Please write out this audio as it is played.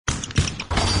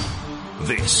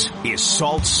This is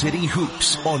Salt City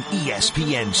Hoops on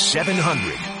ESPN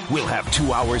 700. We'll have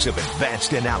 2 hours of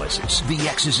advanced analysis, the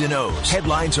X's and O's,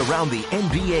 headlines around the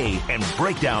NBA, and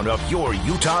breakdown of your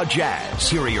Utah Jazz.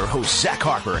 Here are your hosts, Zach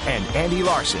Harper and Andy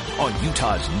Larson on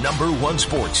Utah's #1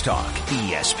 sports talk,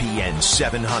 ESPN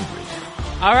 700.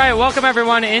 All right, welcome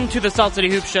everyone into the Salt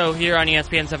City Hoops show here on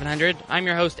ESPN 700. I'm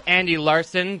your host, Andy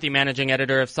Larson, the managing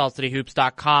editor of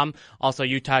SaltCityHoops.com, also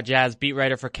Utah Jazz beat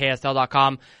writer for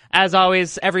KSL.com. As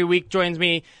always, every week joins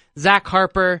me Zach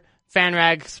Harper,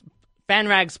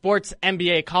 FanRag Sports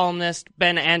NBA columnist,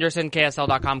 Ben Anderson,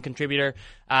 KSL.com contributor,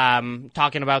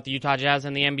 talking about the Utah Jazz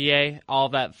and the NBA, all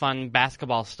that fun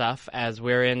basketball stuff as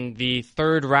we're in the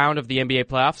third round of the NBA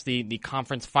playoffs, the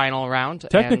conference final round.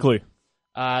 Technically.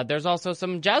 And there's also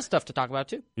some Jazz stuff to talk about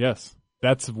too. Yes,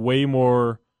 that's way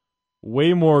more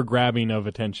grabbing of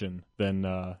attention than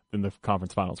the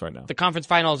conference finals right now. The conference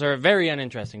finals are very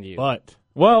uninteresting to you. But,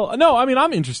 well, no, I mean,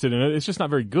 I'm interested in it. It's just not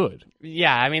very good.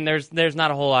 Yeah, I mean, there's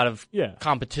not a whole lot of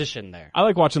competition there. I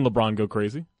like watching LeBron go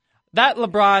crazy. That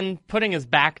LeBron putting his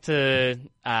back to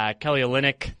Kelly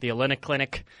Olynyk, the Olynyk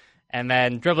Clinic, and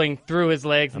then dribbling through his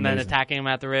legs and then attacking him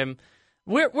at the rim.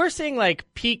 We're seeing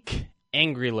like peak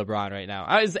angry LeBron right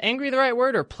now. Is angry the right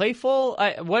word or playful?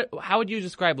 How would you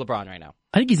describe LeBron right now?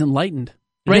 I think he's enlightened.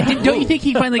 Right? Don't you think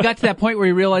he finally got to that point where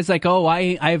he realized, like, oh,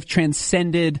 I have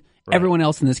transcended everyone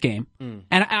else in this game? And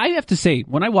I have to say,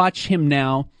 when I watch him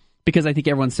now, because I think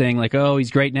everyone's saying, like, oh,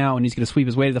 he's great now and he's going to sweep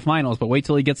his way to the finals, but wait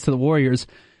till he gets to the Warriors.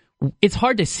 It's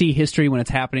hard to see history when it's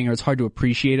happening, or it's hard to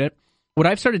appreciate it. What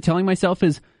I've started telling myself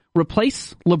is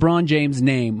replace LeBron James'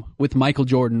 name with Michael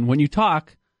Jordan when you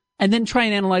talk, and then try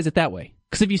and analyze it that way.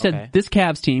 Because if you said this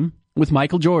Cavs team with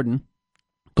Michael Jordan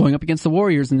going up against the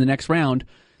Warriors in the next round,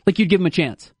 like, you'd give him a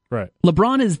chance. Right.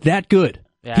 LeBron is that good.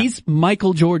 Yeah. He's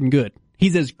Michael Jordan good.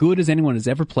 He's as good as anyone has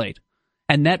ever played.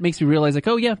 And that makes me realize, like,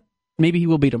 oh yeah, maybe he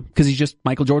will beat him. Because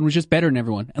Michael Jordan was just better than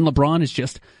everyone. And LeBron is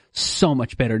just so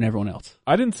much better than everyone else.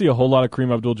 I didn't see a whole lot of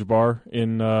Kareem Abdul-Jabbar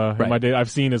in my day.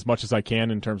 I've seen as much as I can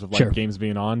in terms of like games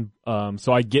being on.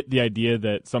 So I get the idea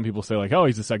that some people say, like, oh,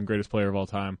 he's the second greatest player of all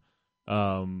time.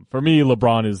 For me,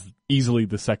 LeBron is easily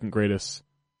the second greatest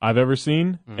I've ever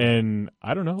seen, and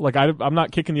I don't know. Like, I'm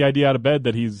not kicking the idea out of bed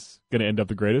that he's going to end up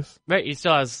the greatest. Right, he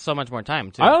still has so much more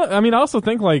time, too. I also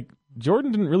think, like,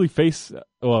 Jordan didn't really face...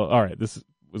 Well, all right, this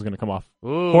was going to come off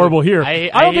horrible here. I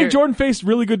don't think Jordan faced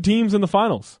really good teams in the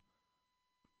finals.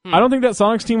 I don't think that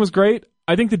Sonics team was great.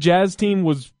 I think the Jazz team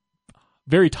was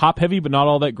very top-heavy, but not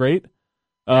all that great.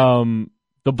 The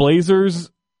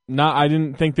Blazers... I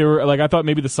didn't think they were, like, I thought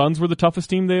maybe the Suns were the toughest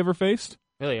team they ever faced.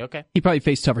 Really? Okay. He probably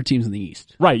faced tougher teams in the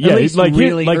East. Right, yeah. His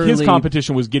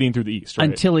competition was getting through the East, right?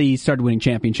 Until he started winning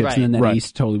championships, and then that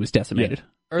East totally was decimated.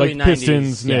 Yeah. Early 90s,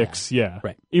 Pistons, Knicks,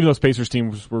 Right. Even those Pacers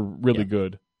teams were really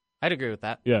good. I'd agree with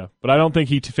that. Yeah, but I don't think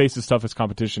he faced his toughest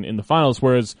competition in the finals,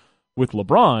 whereas with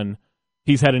LeBron,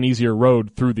 he's had an easier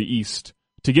road through the East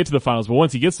to get to the finals, but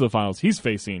once he gets to the finals, he's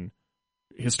facing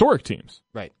historic teams.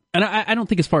 Right. And I don't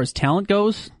think as far as talent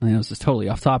goes, I know this is totally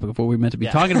off topic of what we're meant to be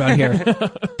talking about here.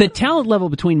 The talent level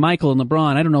between Michael and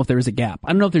LeBron, I don't know if there is a gap.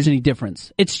 I don't know if there's any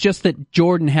difference. It's just that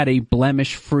Jordan had a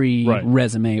blemish-free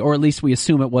resume, or at least we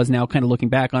assume it was now, kind of looking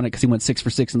back on it, because he went 6 for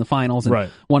 6 in the finals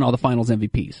and won all the finals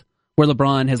MVPs. Where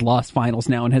LeBron has lost finals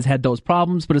now and has had those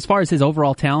problems. But as far as his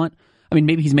overall talent, I mean,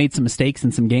 maybe he's made some mistakes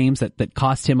in some games that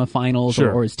cost him a finals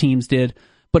or his teams did.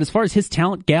 But as far as his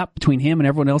talent gap between him and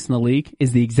everyone else in the league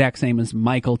is the exact same as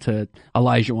Michael to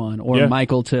Olajuwon or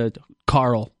Michael to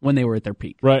Karl when they were at their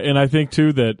peak. Right, and I think,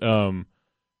 too, that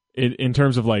in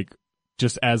terms of, like,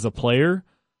 just as a player,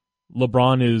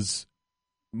 LeBron is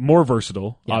more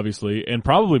versatile, obviously, and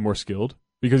probably more skilled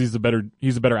because he's a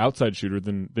better outside shooter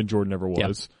than Jordan ever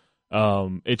was.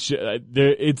 And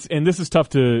this is tough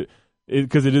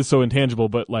because it is so intangible,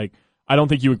 but, like, I don't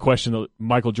think you would question that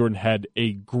Michael Jordan had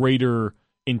a greater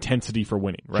intensity for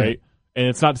winning, right? Sure. And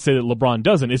it's not to say that LeBron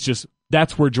doesn't. It's just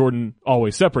that's where Jordan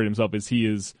always separated himself, is he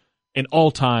is an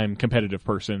all-time competitive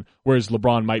person, whereas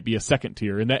LeBron might be a second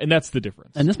tier, and that's the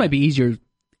difference. And this might be easier.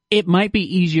 It might be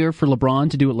easier for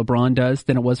LeBron to do what LeBron does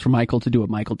than it was for Michael to do what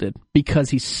Michael did, because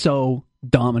he's so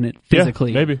dominant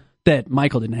physically that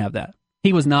Michael didn't have that.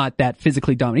 He was not that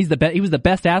physically dominant. He was the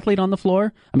best athlete on the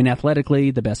floor. I mean, athletically,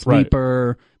 the best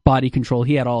sweeper, body control.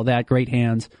 He had all that, great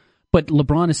hands. But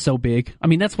LeBron is so big. I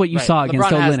mean, that's what you saw against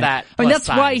Olynyk. I mean, that's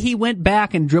why he went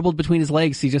back and dribbled between his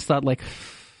legs. He just thought, like,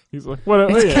 he's like, what?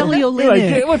 It's Kelly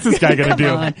Olynyk. Like, what's this guy gonna do?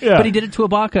 Yeah. But he did it to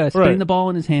Ibaka, spinning the ball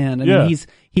in his hand. And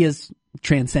he has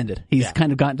transcended. He's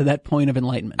kind of gotten to that point of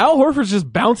enlightenment. Al Horford's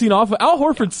just bouncing off. Al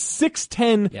Horford's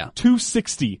 6'10",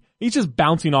 260. He's just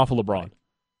bouncing off of LeBron.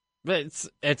 But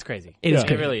it's crazy. It is It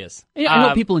crazy. really is. Yeah, I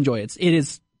hope people enjoy it. It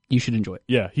is. You should enjoy it.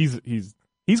 Yeah, he's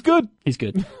good. He's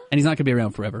good, and he's not going to be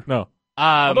around forever. No.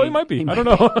 Although he might be. I don't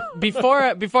know. Before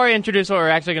I introduce what we're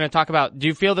actually going to talk about, do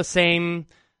you feel the same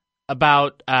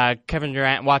about Kevin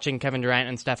Durant, watching Kevin Durant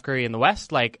and Steph Curry in the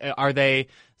West? Like, are they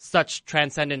such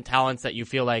transcendent talents that you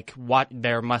feel like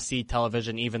they're must-see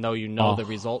television even though you know the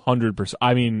result? 100%.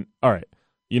 I mean, all right.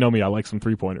 You know me, I like some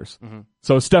three-pointers. Mm-hmm.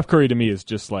 So Steph Curry to me is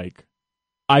just like,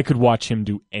 I could watch him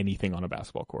do anything on a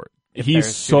basketball court. If He's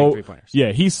they're shooting so, three-pointers.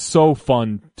 yeah, he's so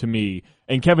fun to me.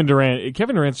 And Kevin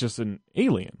Durant's just an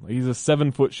alien. He's a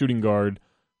 7-foot shooting guard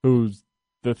who's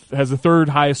has the third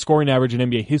highest scoring average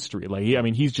in NBA history. Like,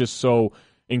 he's just so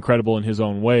incredible in his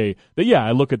own way that, yeah,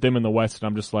 I look at them in the West and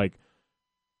I'm just like,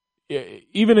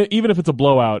 even if it's a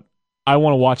blowout, I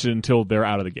want to watch it until they're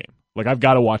out of the game. Like, I've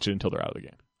got to watch it until they're out of the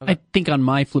game. I think on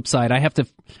my flip side, I have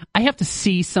to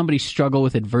see somebody struggle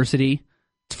with adversity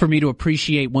for me to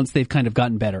appreciate once they've kind of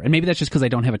gotten better. And maybe that's just because I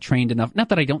don't have it trained enough. Not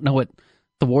that I don't know what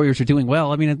the Warriors are doing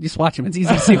well. I mean, just watch them. It's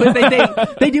easy to see what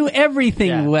they do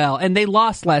everything well. And they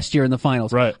lost last year in the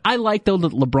finals. Right. I like, though,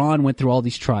 that LeBron went through all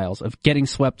these trials of getting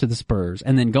swept to the Spurs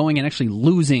and then going and actually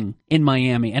losing in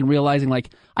Miami and realizing, like,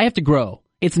 I have to grow.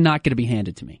 It's not going to be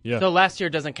handed to me. Yeah. So last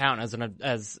year doesn't count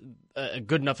as a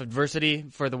good enough adversity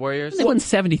for the Warriors? They won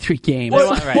 73 games. Well,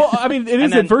 Right. well, I mean, it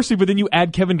is adversity, but then you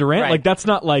add Kevin Durant. Right. Like, that's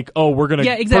not like, oh, we're going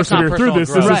to exactly. persevere through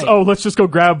this. Personal This is, growth. let's just go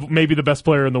grab maybe the best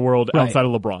player in the world outside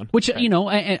of LeBron. Which, you know,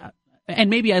 and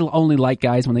maybe I only like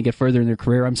guys when they get further in their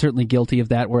career. I'm certainly guilty of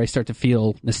that, where I start to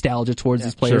feel nostalgia towards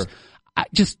these players. Sure.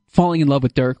 Just falling in love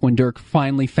with Dirk when Dirk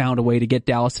finally found a way to get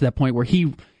Dallas to that point where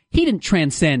he didn't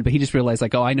transcend, but he just realized,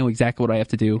 like, oh, I know exactly what I have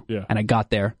to do, and I got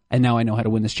there, and now I know how to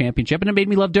win this championship, and it made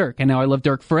me love Dirk, and now I love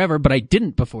Dirk forever, but I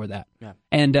didn't before that. Yeah.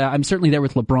 And I'm certainly there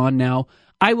with LeBron now.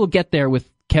 I will get there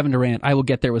with Kevin Durant. I will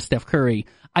get there with Steph Curry.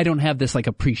 I don't have this, like,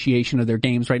 appreciation of their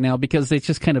games right now because it's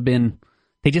just kind of been,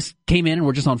 they just came in and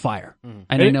were just on fire. And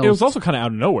I know it was also kind of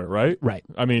out of nowhere, right? Right.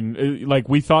 I mean, like,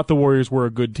 we thought the Warriors were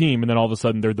a good team, and then all of a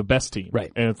sudden they're the best team.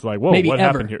 Right. And it's like, whoa, Maybe what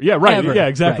ever. happened here? Yeah, right. Ever. Yeah,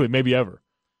 exactly. Right. Maybe ever.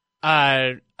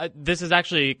 This is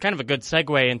actually kind of a good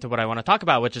segue into what I want to talk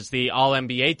about, which is the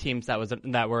All-NBA teams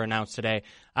that were announced today.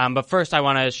 But first, I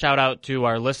want to shout out to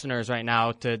our listeners right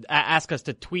now to ask us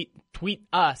to tweet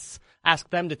us, ask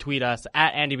them to tweet us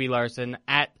at Andy B. Larson,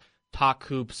 at Talk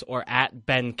Hoops, or at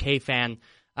Ben K Fan.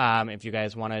 If you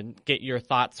guys want to get your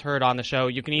thoughts heard on the show,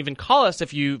 you can even call us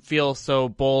if you feel so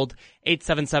bold,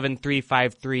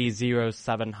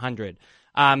 877-353-0700.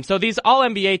 So these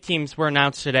All-NBA teams were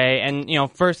announced today, and, you know,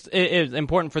 first, it is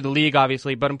important for the league,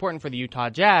 obviously, but important for the Utah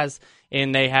Jazz,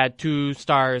 and they had two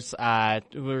stars,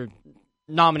 who were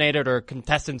nominated, or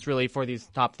contestants, really, for these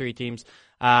top three teams.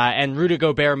 And Rudy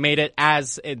Gobert made it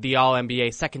as the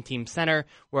All-NBA second-team center,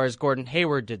 whereas Gordon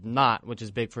Hayward did not, which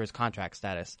is big for his contract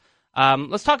status.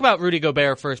 Let's talk about Rudy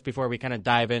Gobert first before we kind of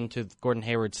dive into Gordon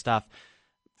Hayward stuff.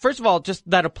 First of all, just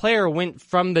that a player went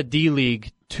from the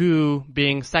D-League to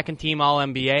being second-team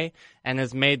All-NBA and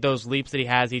has made those leaps that he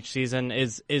has each season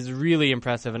is really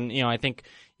impressive. And, you know, I think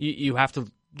you have to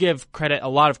give a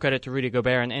lot of credit to Rudy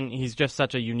Gobert, and he's just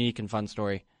such a unique and fun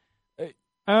story.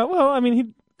 Well, I mean,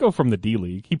 he'd go from the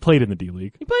D-League. He played in the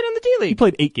D-League. He played in the D-League. He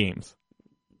played 8 games.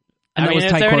 And that was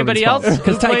is Ty there Corbin's anybody fault. else?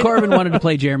 Because Ty Corbin wanted to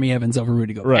play Jeremy Evans over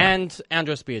Rudy Gobert. Right. And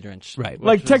Andros Biedrins. Right.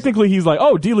 Like, technically, he's like,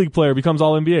 oh, D-League player becomes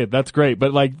All-NBA. That's great.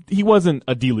 But, like, he wasn't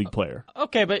a D-League player.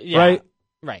 Okay, but yeah. Right?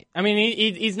 Right. I mean,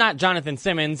 he's not Jonathan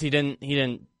Simmons. He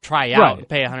didn't try out and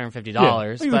pay $150.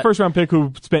 Yeah. He's a first-round pick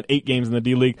who spent 8 games in the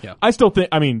D-League. Yeah. I still think,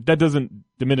 I mean, that doesn't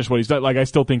diminish what he's done. Like, I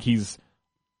still think he's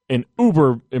an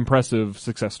uber impressive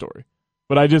success story.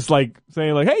 But I just like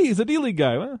saying, like, hey, he's a D-League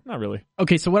guy. Well, not really.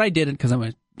 Okay, so what I did, because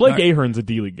Blake Ahern's a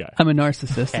D-League guy. I'm a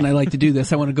narcissist, and I like to do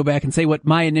this. I want to go back and say what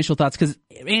my initial thoughts, because,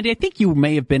 Andy, I think you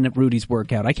may have been at Rudy's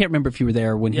workout. I can't remember if you were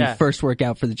there when he first worked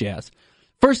out for the Jazz.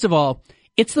 First of all,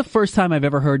 it's the first time I've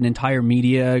ever heard an entire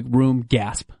media room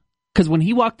gasp. Because when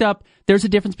he walked up, there's a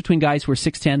difference between guys who are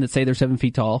 6'10" that say they're 7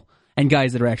 feet tall and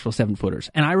guys that are actual 7-footers.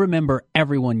 And I remember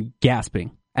everyone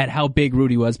gasping at how big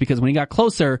Rudy was, because when he got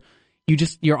closer,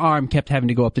 your arm kept having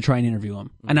to go up to try and interview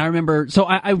him. And I remember,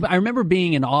 I remember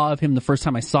being in awe of him the first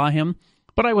time I saw him,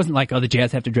 but I wasn't like, oh, the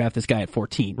Jazz have to draft this guy at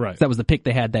 14. Right. That was the pick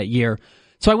they had that year.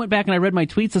 So I went back and I read my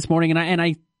tweets this morning, and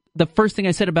I the first thing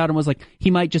I said about him was like,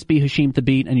 he might just be Hasheem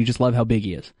Thabeet and you just love how big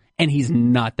he is. And he's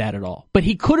not that at all. But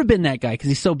he could have been that guy because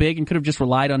he's so big and could have just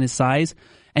relied on his size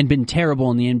and been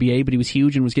terrible in the NBA, but he was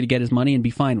huge and was going to get his money and be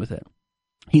fine with it.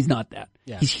 He's not that.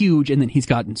 Yeah. He's huge, and then he's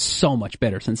gotten so much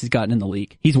better since he's gotten in the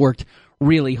league. He's worked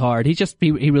really hard. He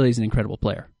really is an incredible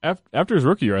player. After his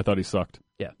rookie year, I thought he sucked.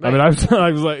 Yeah. I mean, I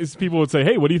was like, people would say,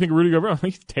 "Hey, what do you think of Rudy Gobert?"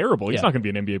 He's terrible. He's Yeah. not going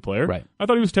to be an NBA player. Right. I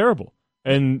thought he was terrible,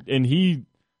 and he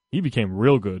became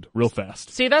real good, real fast.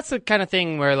 See, that's the kind of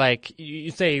thing where, like,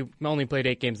 you say you only played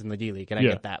 8 games in the D League, and I Yeah.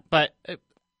 get that. But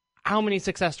how many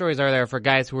success stories are there for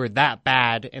guys who were that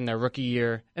bad in their rookie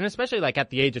year, and especially like at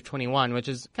the age of 21, which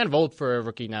is kind of old for a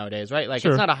rookie nowadays, right? Like,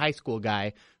 Sure. it's not a high school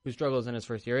guy who struggles in his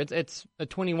first year. It's a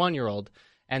 21-year-old,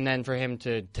 and then for him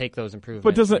to take those improvements.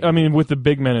 But with the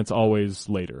big men, it's always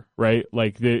later, right?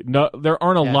 Like there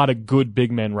aren't a Yeah. lot of good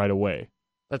big men right away.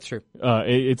 That's true.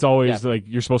 It's always like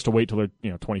you're supposed to wait till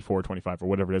they're 24, 25 or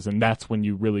whatever it is, and that's when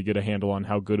you really get a handle on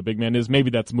how good a big man is. Maybe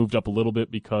that's moved up a little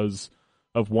bit because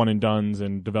of one and dones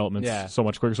and development's Yeah. so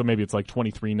much quicker. So maybe it's like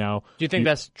 23 now. Do you think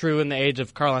that's true in the age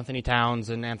of Karl Anthony Towns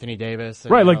and Anthony Davis?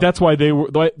 And, Right, like that's why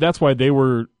they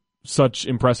were such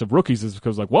impressive rookies, is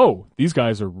because like, whoa, these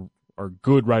guys are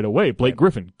good right away. Blake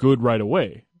Griffin, good right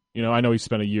away. I know he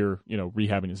spent a year,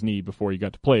 rehabbing his knee before he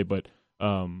got to play, but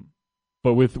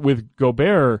with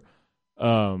Gobert,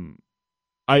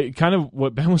 I kind of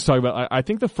what Ben was talking about. I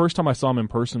think the first time I saw him in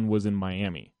person was in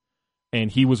Miami, and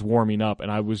he was warming up,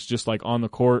 and I was just like on the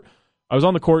court. I was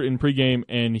on the court in pregame,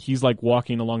 and he's like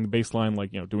walking along the baseline,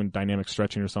 like doing dynamic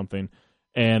stretching or something.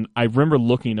 And I remember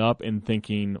looking up and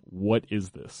thinking, "What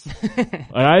is this?"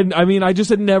 I mean, I just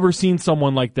had never seen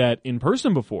someone like that in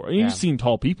person before. I mean, You've seen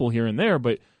tall people here and there,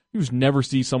 but you just never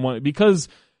see someone because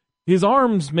his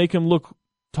arms make him look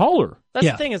taller. That's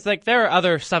the thing. Is like there are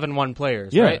other 7'1"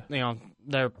 players, Yeah. right?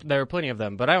 There are plenty of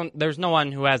them, but there's no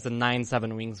one who has the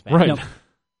 9'7" wingspan, Right. Nope.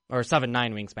 or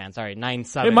 7'9" wingspan. Sorry,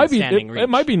 9'7" It might be. standing reach. It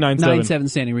might be 9'7". 9'7"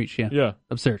 standing reach. Yeah. Yeah.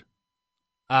 Absurd.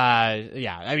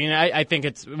 Yeah. I mean, I think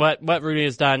it's what Rudy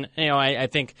has done. I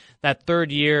think that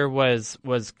third year was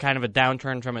kind of a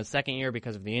downturn from his second year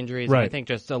because of the injuries. Right. And I think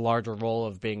just a larger role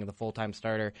of being the full-time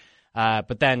starter.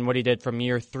 But then what he did from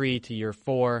year 3 to year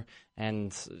 4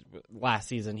 and last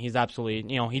season, he's absolutely,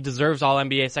 he deserves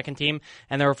All-NBA second team.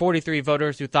 And there were 43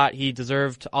 voters who thought he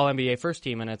deserved All-NBA first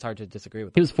team, and it's hard to disagree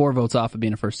with He them. was 4 votes off of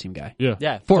being a first team guy. Yeah.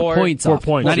 Yeah. 4 points four off.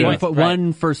 points, Not yeah. even Right.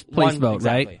 one first place One, vote,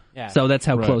 exactly. right? Yeah. So that's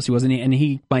how Right. close he was, and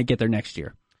he might get there next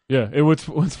year. Yeah.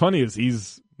 What's funny is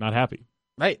he's not happy.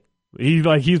 Right.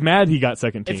 He's mad he got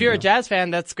second team. If you're a Jazz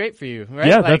fan, that's great for you, right?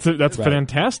 yeah, Like, that's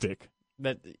fantastic.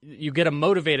 that you get a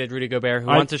motivated Rudy Gobert who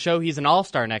wants to show he's an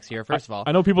all-star next year, first of all.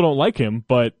 I know people don't like him,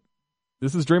 but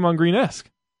this is Draymond Green-esque,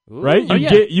 right?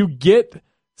 Ooh. You get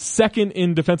second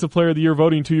in Defensive Player of the Year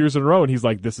voting 2 years in a row, and he's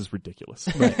like, "This is ridiculous.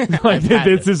 Like,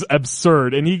 this is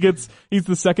absurd." And he's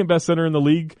the second best center in the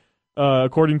league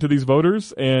according to these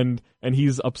voters, and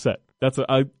he's upset.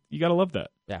 You gotta love that.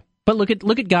 Yeah. But look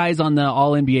at guys on the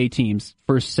All NBA teams,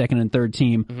 first, second, and third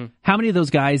team. Mm-hmm. How many of those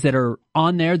guys that are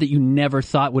on there that you never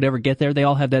thought would ever get there? They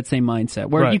all have that same mindset.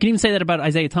 Where Right. you can even say that about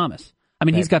Isaiah Thomas. I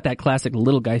mean, he's got that classic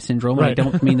little guy syndrome. And I Right.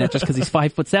 don't mean that just because he's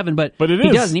 5'7", but But it he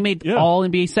is. does. And he made Yeah. All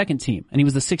NBA second team, and he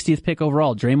was the 60th pick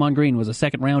overall. Draymond Green was a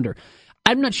second rounder.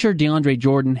 I'm not sure DeAndre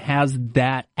Jordan has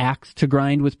that axe to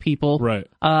grind with people. Right.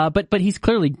 But he's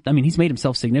clearly, I mean, he's made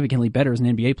himself significantly better as an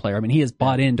NBA player. I mean, he has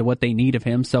bought into what they need of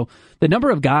him. So the number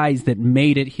of guys that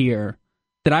made it here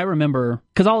that I remember,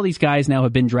 because all these guys now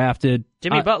have been drafted.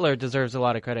 Jimmy Butler deserves a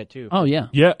lot of credit too. Oh, yeah.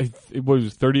 Yeah, it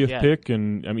was 30th Yeah. pick,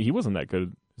 and I mean he wasn't that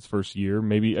good his first year.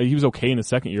 Maybe he was okay in his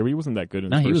second year, but he wasn't that good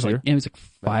in No, his he first was year. he was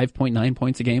like 5.9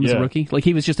 points a game as a Yeah. rookie. Like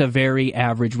he was just a very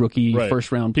average rookie Right.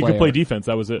 first round He player. could play defense.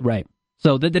 That was it. Right.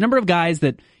 So the number of guys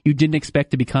that you didn't expect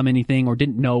to become anything or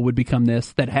didn't know would become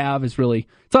this that have is really,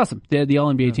 it's awesome. The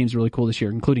All NBA team's really cool this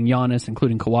year, including Giannis,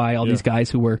 including Kawhi, all these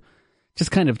guys who were just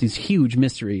kind of these huge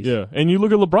mysteries. Yeah, and you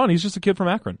look at LeBron; he's just a kid from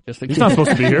Akron. Just a He's kid. not supposed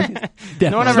to be here.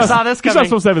 No one ever saw this He's not coming.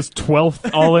 supposed to have his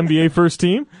 12th All NBA first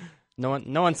team. No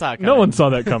one saw it coming. No one saw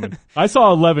that coming. I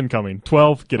saw 11 coming.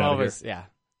 12, get out of here. was, yeah.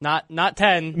 Not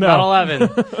 10, No. not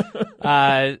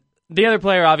 11. The other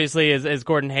player obviously is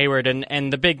Gordon Hayward,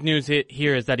 and the big news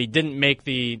here is that he didn't make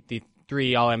the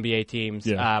 3 All-NBA teams.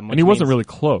 Yeah, which and he wasn't means- really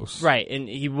close. Right, and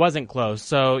he wasn't close.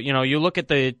 So, you look at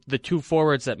the 2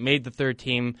 forwards that made the third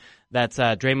team, that's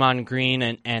Draymond Green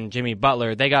and Jimmy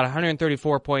Butler. They got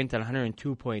 134 points and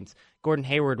 102 points. Gordon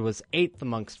Hayward was 8th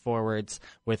amongst forwards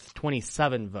with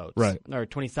 27 votes. Right. Or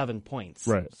 27 points.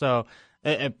 Right. So,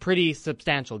 a pretty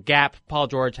substantial gap. Paul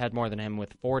George had more than him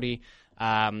with 40.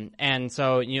 And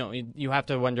so, you have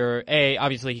to wonder,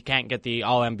 obviously he can't get the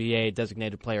All-NBA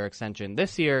designated player extension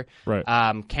this year. Right.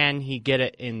 Can he get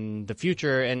it in the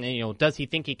future? And, does he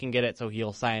think he can get it so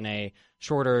he'll sign a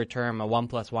shorter term, a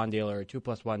 1+1 deal or a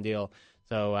 2+1 deal?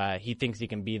 So, he thinks he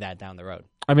can be that down the road.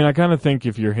 I mean, I kind of think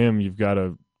if you're him, you've got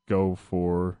to go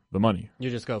for the money. You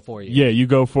just go 4 years. Yeah, you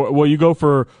go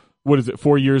for what is it,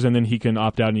 4 years, and then he can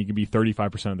opt out and he can be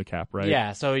 35% of the cap, right?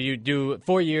 Yeah, so you do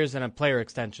 4 years and a player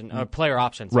extension, a player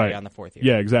option, right on the fourth year.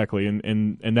 Yeah, exactly.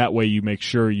 And that way you make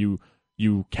sure you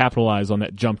capitalize on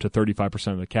that jump to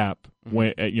 35% of the cap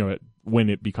when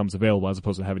it becomes available, as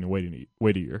opposed to having to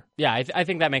wait a year. Yeah, I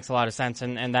think that makes a lot of sense,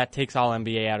 and that takes all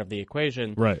NBA out of the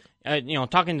equation. Right.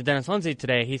 Talking to Dennis Lindsay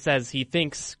today, he says he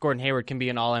thinks Gordon Hayward can be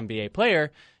an all NBA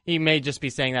player. He may just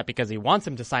be saying that because he wants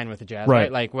him to sign with the Jazz,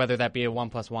 right? Like whether that be a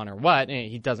 1+1 or what.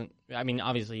 He doesn't. I mean,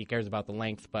 obviously he cares about the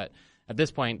length, but at this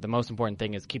point, the most important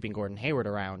thing is keeping Gordon Hayward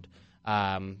around.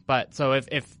 But so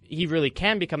if he really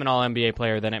can become an all NBA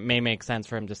player, then it may make sense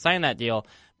for him to sign that deal.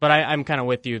 But I'm kind of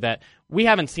with you that we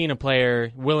haven't seen a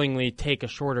player willingly take a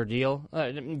shorter deal.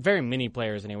 Very many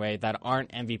players, anyway, that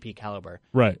aren't MVP caliber.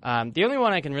 Right. The only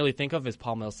one I can really think of is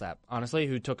Paul Millsap, honestly,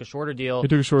 who took a shorter deal. He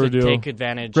took a shorter deal. Take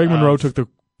advantage. Greg Monroe took the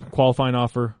qualifying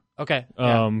offer. Okay.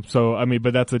 Yeah. So I mean,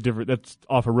 but that's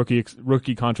off a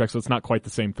rookie contract, so it's not quite the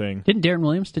same thing. Didn't Darren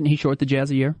Williams? Didn't he short the Jazz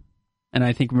a year? And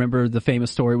I think, remember, the famous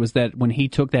story was that when he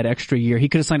took that extra year, he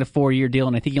could have signed a 4-year deal,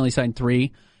 and I think he only signed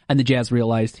 3. And the Jazz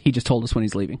realized he just told us when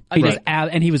he's leaving.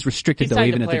 And he was restricted though,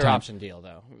 even at the time. He signed a player option deal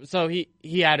though, so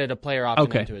he added a player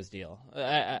option into his deal.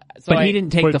 But he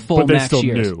didn't take the full max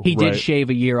years. He did shave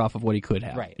a year off of what he could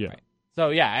have. Right. Yeah. Right.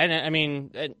 So yeah, and I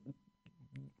mean, it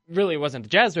really wasn't the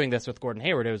Jazz doing this with Gordon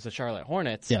Hayward. It was the Charlotte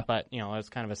Hornets. Yeah. But it was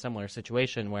kind of a similar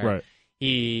situation where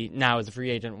he now is a free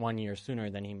agent 1 year sooner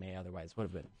than he may otherwise would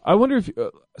have been. I wonder if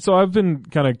so. I've been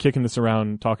kind of kicking this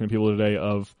around, talking to people today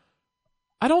of.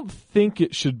 I don't think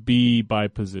it should be by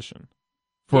position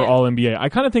for all NBA. I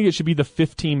kind of think it should be the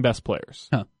 15 best players.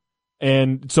 Huh.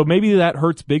 And so maybe that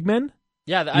hurts big men.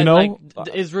 Yeah,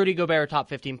 is Rudy Gobert a top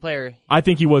 15 player? I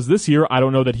think he was this year. I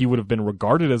don't know that he would have been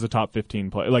regarded as a top 15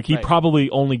 player. Like he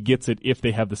probably only gets it if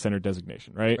they have the center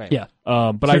designation, right? Yeah.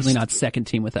 But certainly not second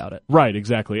team without it. Right,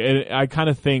 exactly. And I kind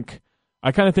of think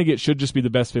it should just be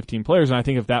the best 15 players. And I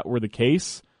think if that were the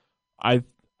case, I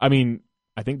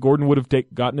think Gordon would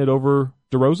have gotten it over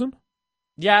DeRozan.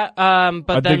 Yeah,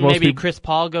 but then maybe Chris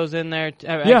Paul goes in there.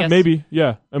 I guess, maybe.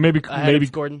 Yeah, maybe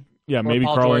Gordon. Yeah, maybe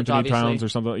Paul Karl George, Anthony obviously. Towns or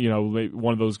something.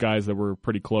 One of those guys that were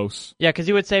pretty close. Yeah, because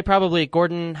you would say probably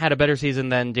Gordon had a better season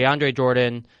than DeAndre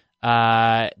Jordan,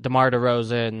 DeMar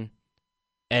DeRozan,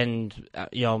 and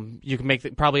you can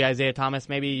make probably Isaiah Thomas.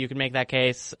 Maybe you can make that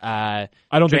case. I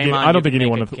don't think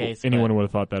anyone would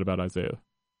have thought that about Isaiah.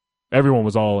 Everyone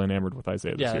was all enamored with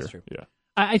Isaiah this year. That's true. Yeah.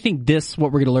 I think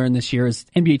what we're going to learn this year is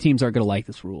NBA teams aren't going to like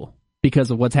this rule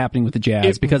because of what's happening with the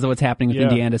Jazz, because of what's happening with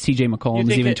Indiana. CJ McCollum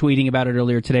was even tweeting about it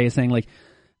earlier today, saying like,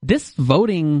 this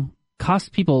voting costs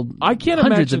people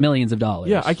hundreds of millions of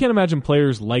dollars. Yeah, I can't imagine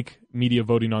players like media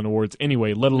voting on awards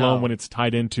anyway, let alone when it's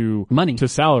tied into money, to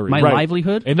salary, my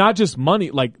livelihood, and not just money,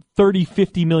 like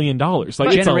 $30-50 million, like it's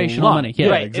generational money. Yeah,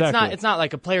 right. Exactly. It's not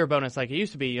like a player bonus like it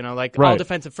used to be. All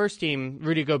defensive first team,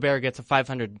 Rudy Gobert gets a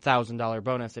 $500,000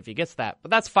 bonus if he gets that, but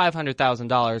that's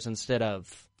 $500,000 instead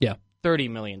of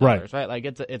 $30 million, right? Like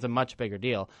it's a much bigger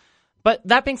deal. But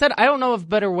that being said, I don't know of a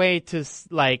better way to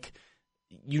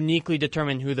uniquely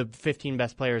determine who the 15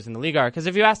 best players in the league are. Because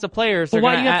if you ask the players,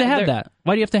 why do you have to have that?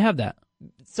 Why do you have to have that?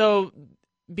 So,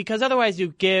 because otherwise you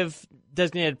give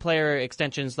designated player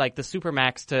extensions like the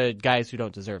Supermax to guys who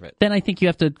don't deserve it. Then I think you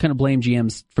have to kind of blame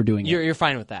GMs for doing it. You're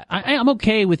fine with that. I'm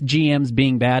okay with GMs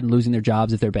being bad and losing their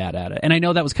jobs if they're bad at it. And I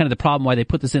know that was kind of the problem why they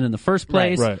put this in the first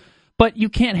place. Right. But you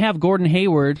can't have Gordon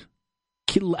Hayward.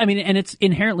 I mean, and it's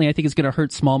inherently, I think it's going to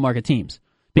hurt small market teams.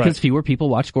 Because fewer people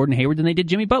watched Gordon Hayward than they did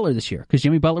Jimmy Butler this year. Because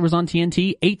Jimmy Butler was on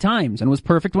TNT 8 times and was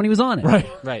perfect when he was on it.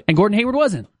 Right. And Gordon Hayward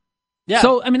wasn't. Yeah.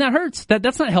 So, I mean, that hurts.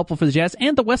 That's not helpful for the Jazz.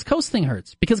 And the West Coast thing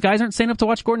hurts. Because guys aren't staying up to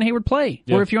watch Gordon Hayward play.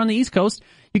 Yeah. Or if you're on the East Coast,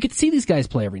 you get to see these guys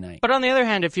play every night. But on the other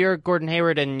hand, if you're Gordon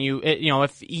Hayward and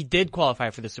if he did qualify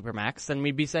for the Supermax, then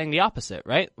we'd be saying the opposite,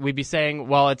 right? We'd be saying,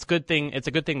 well, it's a good thing the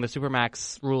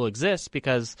Supermax rule exists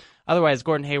because otherwise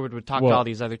Gordon Hayward would talk to all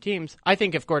these other teams. I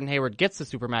think if Gordon Hayward gets the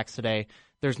Supermax today,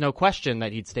 there's no question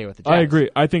that he'd stay with the Jazz. I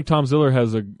agree. I think Tom Ziller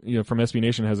has from SB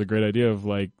Nation has a great idea of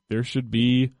there should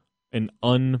be an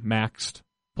unmaxed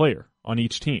player on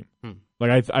each team.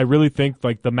 I really think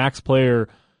the max player,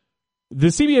 the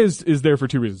CBA is there for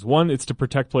 2 reasons. One, it's to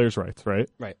protect players' rights, right?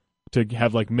 Right. To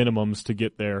have minimums to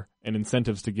get there and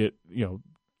incentives to get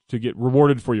to get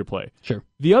rewarded for your play. Sure.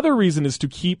 The other reason is to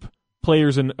keep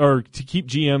players or to keep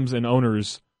GMs and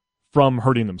owners from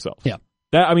hurting themselves. Yeah.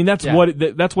 That's what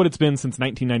it's been since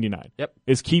 1999. Yep.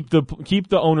 Is keep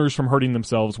the owners from hurting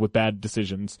themselves with bad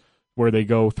decisions where they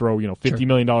go throw $50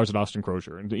 million at Austin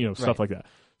Crozier and stuff like that.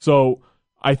 So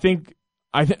I think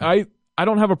I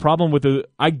don't have a problem with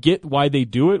it. I get why they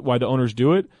do it, why the owners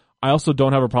do it. I also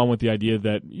don't have a problem with the idea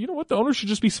that, you know what, the owners should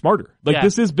just be smarter. Like,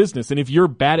 this is business. And if you're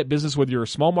bad at business, whether you're a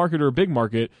small market or a big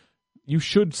market, you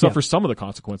should suffer some of the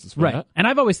consequences for that. And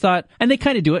I've always thought, and they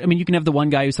kind of do it. I mean, you can have the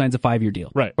one guy who signs a 5-year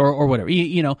deal. Right. Or whatever.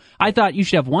 You know, I thought you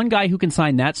should have one guy who can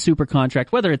sign that super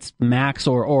contract, whether it's max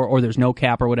or there's no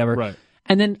cap or whatever. Right.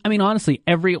 And then, I mean, honestly,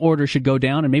 every order should go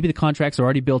down, and maybe the contracts are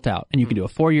already built out, and you can do a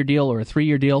 4-year deal or a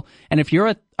 3-year deal. And if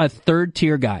you're a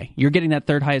third-tier guy, you're getting that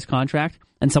third highest contract,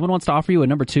 and someone wants to offer you a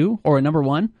number 2 or a number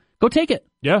 1, go take it.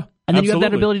 Yeah, and then you have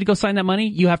that ability to go sign that money.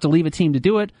 You have to leave a team to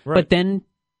do it, but then,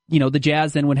 you know, the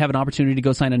Jazz then would have an opportunity to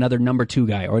go sign another number 2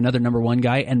 guy or another number 1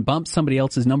 guy and bump somebody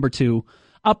else's number 2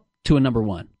 up to a number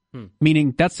 1.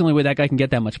 Meaning that's the only way that guy can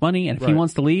get that much money, and if he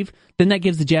wants to leave, then that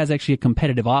gives the Jazz actually a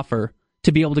competitive offer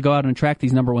to be able to go out and attract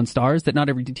these number 1 stars that not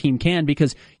every team can,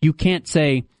 because you can't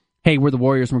say, hey, we're the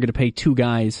Warriors and we're going to pay 2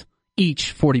 guys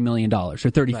each $40 million or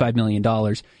 $35 million.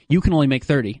 You can only make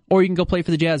 30. Or you can go play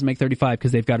for the Jazz and make 35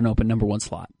 because they've got an open number 1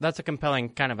 slot. That's a compelling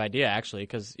kind of idea, actually,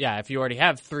 because, if you already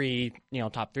have 3,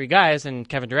 top 3 guys and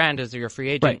Kevin Durant is your free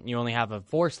agent, you only have a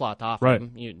 4 slot to offer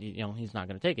him, you know, he's not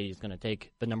going to take it. He's going to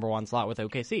take the number 1 slot with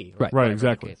OKC. Right,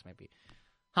 exactly. The case might be.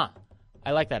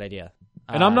 I like that idea.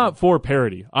 And I'm not for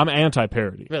parity. I'm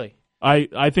anti-parity. Really?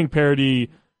 I think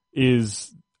parity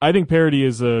is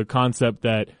a concept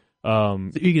that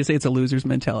You can say it's a loser's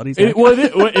mentality.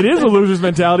 it is a loser's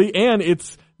mentality, and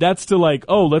that's to like,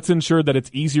 let's ensure that it's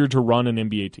easier to run an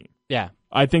NBA team. Yeah.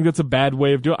 I think that's a bad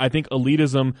way of doing it. I think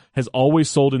elitism has always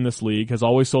sold in this league, has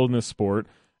always sold in this sport,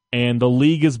 and the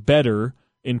league is better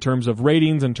in terms of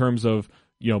ratings, in terms of,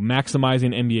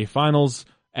 maximizing NBA finals,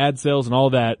 ad sales, and all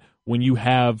that when you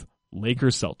have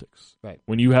Lakers Celtics. Right.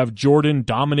 When you have Jordan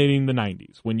dominating the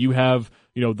 90s. When you have,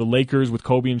 the Lakers with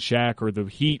Kobe and Shaq, or the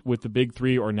Heat with the Big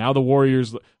Three, or now the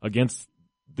Warriors against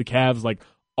the Cavs, like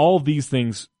all of these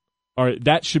things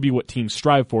that should be what teams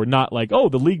strive for, not like,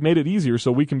 the league made it easier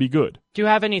so we can be good. Do you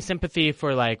have any sympathy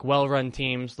for like well-run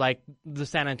teams like the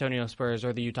San Antonio Spurs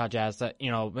or the Utah Jazz that,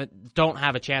 don't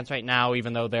have a chance right now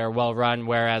even though they're well-run,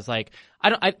 whereas like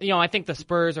I think the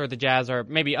Spurs or the Jazz are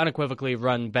maybe unequivocally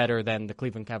run better than the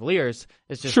Cleveland Cavaliers.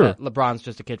 It's just that LeBron's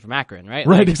just a kid from Akron, right?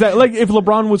 Right, exactly. Like if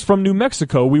LeBron was from New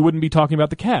Mexico, we wouldn't be talking about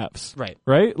the Cavs. Right.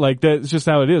 Right? Like that's just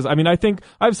how it is. I mean, I think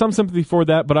I have some sympathy for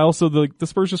that, but I also the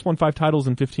Spurs just won 5 titles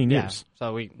in 15 years.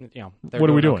 So what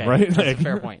are we doing, okay. right? That's a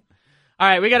fair point. All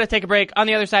right, we got to take a break. On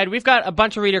the other side, we've got a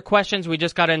bunch of reader questions we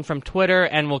just got in from Twitter,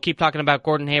 and we'll keep talking about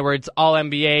Gordon Hayward's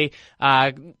All-NBA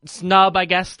snub, I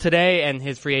guess, today, and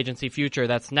his free agency future.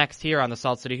 That's next here on the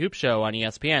Salt City Hoop Show on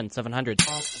ESPN 700. The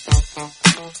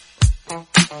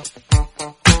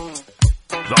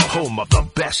home of the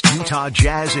best Utah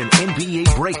Jazz and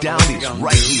NBA breakdown is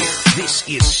right here. This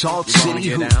is Salt City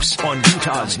Hoops on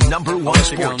Utah's #1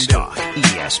 sports talk,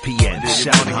 ESPN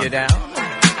 700.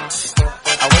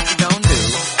 What you gonna do?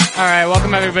 All right,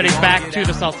 welcome everybody back to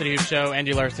the Salt City Hoop Show.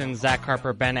 Andy Larson, Zach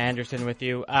Harper, Ben Anderson with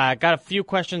you. Got a few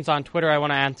questions on Twitter I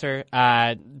want to answer.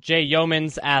 Jay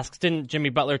Yeomans asks, didn't Jimmy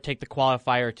Butler take the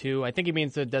qualifier too? I think he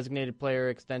means the designated player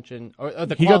extension or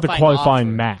the he got the qualifying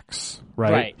offer. Max,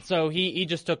 right? Right. So he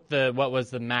just took what was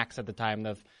the max at the time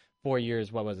of 4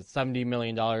 years? What was it? $70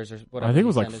 million or whatever? I think it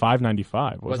was like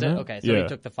 $595. Was it? Okay, so he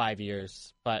took the 5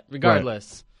 years. But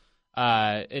regardless. Right.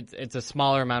 It's a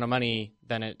smaller amount of money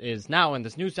than it is now in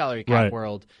this new salary cap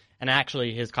world, and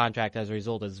actually his contract as a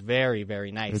result is very,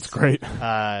 very nice. It's great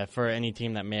for any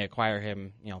team that may acquire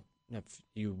him. If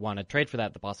you want to trade for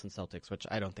that, the Boston Celtics, which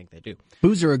I don't think they do.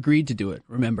 Boozer agreed to do it,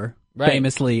 remember,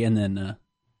 famously, and then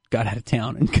got out of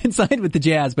town and signed with the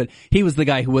Jazz. But he was the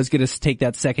guy who was going to take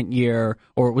that second year,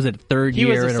 or was it third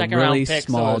year, in a really pick,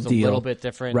 small so it was deal. A little bit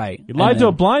different, right? He lied to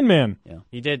a blind man. Yeah.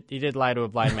 He did lie to a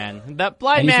blind man. That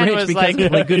blind man was like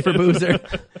good for Boozer.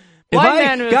 Blind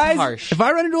man was guys, harsh. If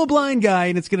I run into a blind guy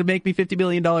and it's going to make me $50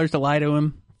 million to lie to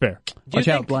him, fair. Watch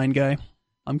out, blind guy.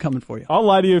 I'm coming for you. I'll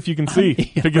lie to you if you can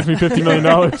see. If it gives me $50 million.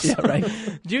 Yeah, right.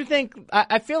 Do you think,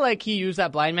 I feel like he used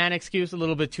that blind man excuse a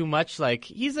little bit too much. Like,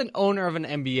 he's an owner of an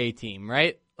NBA team,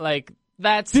 right? Like,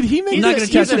 that's... Did he make... I'm not going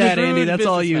to touch that, Andy. That's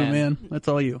all you, man. That's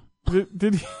all you.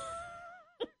 Did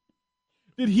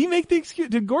he make the excuse?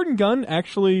 Did Gordon Gunn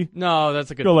actually... No,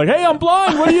 that's a good... Go like, hey, I'm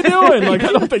blind. What are you doing? Like,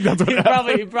 I don't think that's what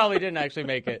happened. He probably didn't actually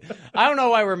make it. I don't know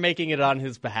why we're making it on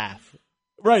his behalf.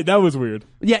 Right, that was weird.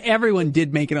 Yeah, everyone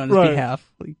did make it on his behalf.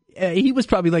 Like, he was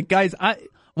probably like, guys,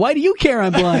 why do you care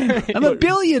I'm blind? I'm a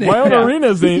billionaire. My own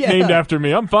arena's named after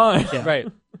me. I'm fine. Yeah. Right.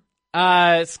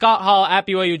 Scott Hall at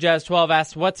BYU Jazz 12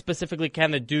 asks, what specifically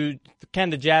can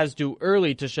the Jazz do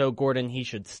early to show Gordon he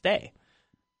should stay?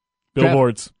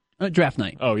 Billboards. draft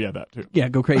night. Oh yeah, that too. Yeah,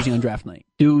 go crazy on draft night.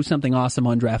 Do something awesome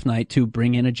on draft night to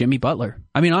bring in a Jimmy Butler.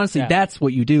 I mean, honestly, that's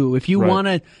what you do. If you want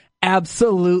to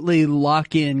absolutely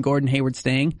lock in Gordon Hayward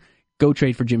staying, go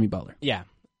trade for Jimmy Butler. Yeah.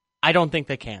 I don't think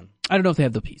they can. I don't know if they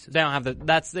have the pieces. They don't have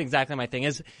that's exactly my thing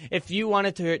is if you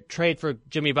wanted to trade for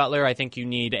Jimmy Butler, I think you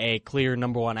need a clear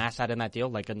number one asset in that deal,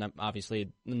 like obviously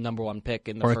the number one pick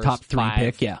in the or first a top 3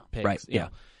 pick. picks, Right. Yeah.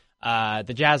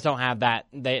 The Jazz don't have that.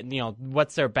 They,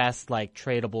 what's their best like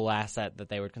tradable asset that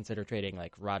they would consider trading?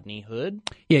 Like Rodney Hood?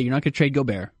 Yeah, you're not going to trade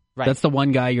Gobert. Right. That's the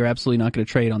one guy you're absolutely not going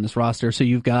to trade on this roster. So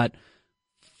you've got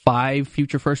 5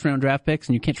 future first round draft picks,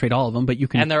 and you can't trade all of them, but you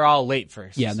can. And they're all late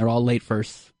first. Yeah, and they're all late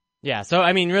first. Yeah, so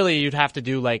I mean, really, you'd have to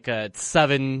do like a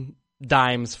 7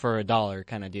 dimes for $1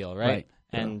 kind of deal, right? Right.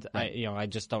 And I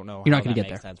just don't know. You're how not going that to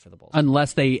get makes there sense for the Bulls.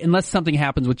 unless something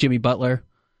happens with Jimmy Butler,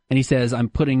 and he says, "I'm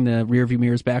putting the rearview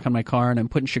mirrors back on my car, and I'm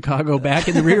putting Chicago back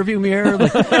in the rearview mirror."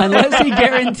 Like, unless he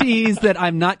guarantees that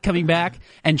I'm not coming back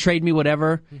and trade me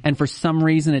whatever, and for some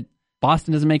reason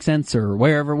Boston doesn't make sense or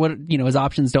wherever his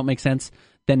options don't make sense,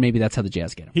 then maybe that's how the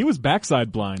Jazz get him. He was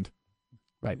backside blind.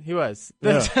 Right. He was.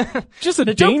 Yeah. Just a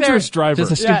The joke dangerous driver.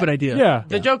 Just a stupid idea. Yeah.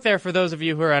 The joke there, for those of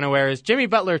you who are unaware, is Jimmy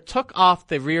Butler took off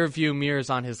the rear view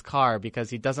mirrors on his car because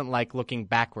he doesn't like looking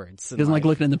backwards. He doesn't like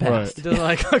looking in the past. He doesn't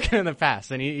like looking in the past,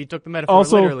 and he took the metaphor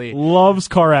Also literally. loves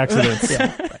car accidents.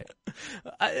 Yeah,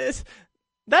 right.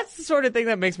 That's the sort of thing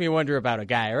that makes me wonder about a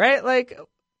guy, right? Like,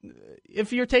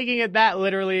 if you're taking it that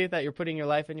literally, that you're putting your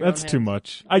life in your That's own too hands,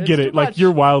 much. I It's get too it. Like, much.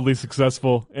 you're wildly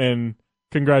successful, and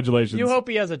congratulations. You hope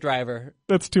he has a driver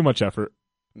That's too much effort.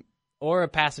 or a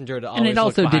passenger to always And it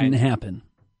also look behind. didn't happen.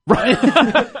 Right.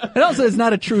 It also is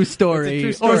not a true story. It's a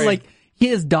true story. Or like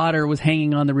his daughter was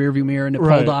hanging on the rearview mirror and it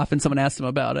Right. pulled off, and someone asked him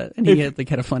about it, and he had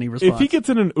a funny response. If he gets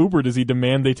in an Uber, does he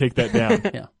demand they take that down?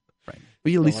 Yeah. Right.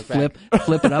 Will you at least look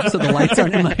flip it up so the lights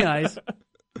aren't in my eyes?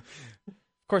 Of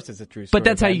course, it's a true story. But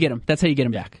that's how Ben. you get him. That's how you get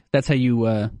him back. That's how you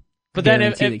But then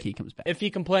guarantee if that he comes back. If he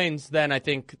complains, then I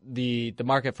think the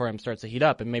market for him starts to heat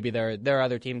up, and maybe there are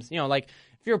other teams. Like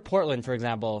if you're Portland, for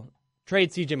example,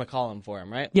 trade C.J. McCollum for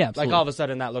him, right? Yeah, Like absolutely. all of a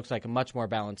sudden, that looks like a much more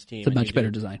balanced team. It's a and much you better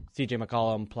do design. C.J.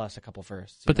 McCollum plus a couple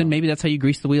firsts. But then maybe that's how you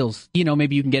grease the wheels.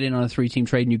 Maybe you can get in on a 3-team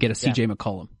trade and you get a CJ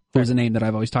McCollum, who's a name that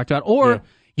I've always talked about. Or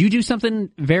you do something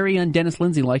very un-Dennis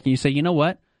Lindsey-like and you say, you know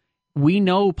what? We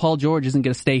know Paul George isn't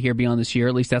going to stay here beyond this year.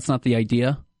 At least that's not the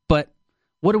idea. But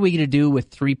what are we going to do with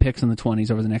 3 picks in the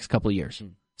 20s over the next couple of years?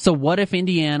 So what if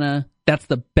Indiana, that's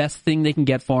the best thing they can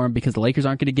get for him, because the Lakers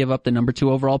aren't going to give up the number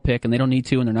 2 overall pick, and they don't need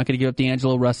to, and they're not going to give up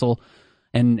D'Angelo Russell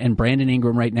and Brandon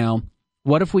Ingram right now.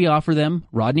 What if we offer them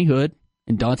Rodney Hood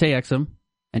and Dante Exum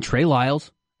and Trey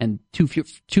Lyles and two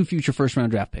future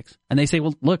first-round draft picks? And they say,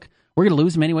 well, look, we're going to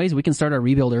lose them anyways. We can start our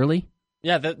rebuild early.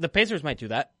 Yeah, the Pacers might do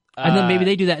that. And then maybe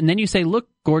they do that. And then you say, look,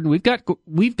 Gordon, we've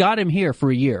got him here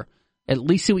for a year. At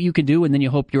least see what you can do, and then you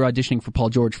hope you're auditioning for Paul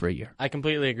George for a year. I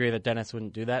completely agree that Dennis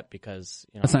wouldn't do that because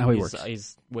That's not how he works.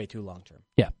 He's way too long term.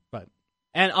 Yeah.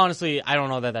 And honestly, I don't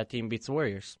know that team beats the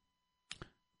Warriors.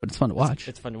 But it's fun to watch.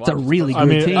 It's fun to It's a watch. really I good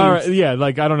mean, team. all right, yeah,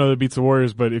 like I don't know that it beats the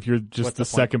Warriors, but if you're just What's the the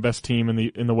point? second best team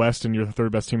in the West and you're the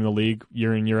third best team in the league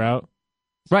year in year out,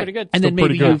 Right. pretty good. And Still then maybe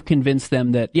pretty good. you've convinced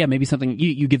them that, maybe something,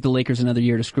 you give the Lakers another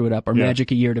year to screw it up, or Yeah.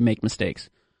 Magic a year to make mistakes.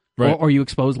 Right. Or you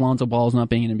expose Lonzo Ball as not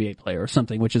being an NBA player or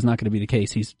something, which is not going to be the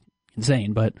case. He's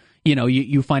insane. But,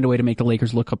 you find a way to make the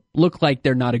Lakers look like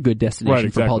they're not a good destination right?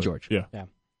 Exactly. for Paul George.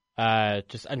 Yeah.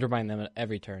 Just undermine them at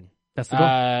every turn. That's the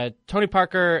goal. Tony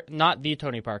Parker, not the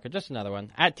Tony Parker, just another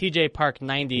one. At TJ Park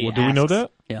 90. Well, do we know asks,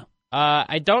 that? Yeah.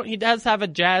 I don't. He does have a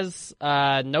jazz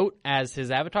note as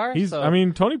his avatar.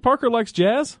 So Tony Parker likes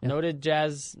jazz. noted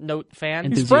jazz note fan.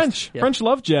 And He's Enthusiast. French. Yeah. French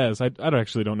love jazz. I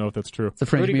actually don't know if that's true. It's a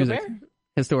French Rudy music, Gobert?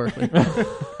 historically.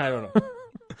 I don't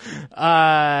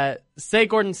know. Say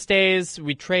Gordon stays.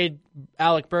 We trade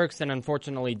Alec Burks and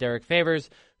unfortunately Derek Favors.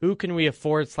 Who can we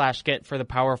afford / get for the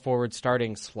power forward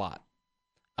starting slot?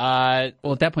 Well,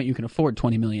 at that point, you can afford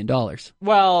 $20 million.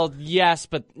 Well, yes,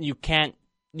 but you can't.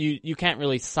 You can't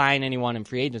really sign anyone in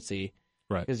free agency,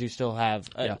 Right. Because you still have,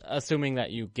 assuming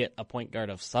that you get a point guard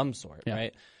of some sort,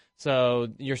 right? So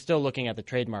you're still looking at the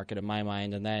trade market in my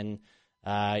mind, and then,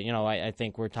 I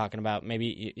think we're talking about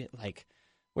maybe like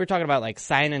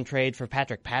sign and trade for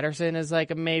Patrick Patterson is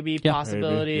like a maybe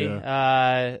possibility. Maybe,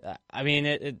 I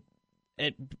mean,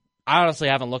 I honestly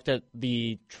haven't looked at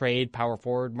the trade power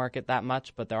forward market that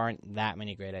much, but there aren't that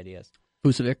many great ideas.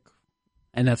 Vucevic.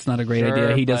 And that's not a great Sure,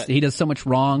 idea. but- He does so much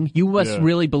wrong. You must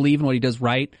really believe in what he does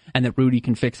right, and that Rudy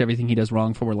can fix everything he does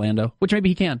wrong for Orlando, which maybe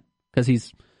he can, because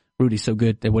Rudy's so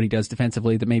good at what he does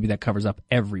defensively that maybe that covers up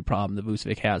every problem that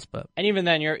Vucevic has. But And even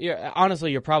then,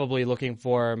 you're probably looking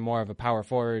for more of a power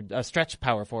forward, a stretch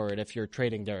power forward if you're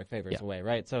trading Derek Favors away,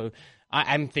 right? So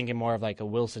I'm thinking more of like a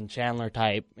Wilson Chandler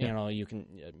type. You know, you can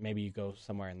maybe you go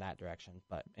somewhere in that direction.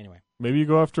 But anyway, Maybe you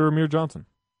go after Amir Johnson.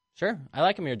 sure. I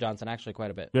like Amir Johnson actually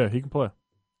quite a bit. Yeah, he can play.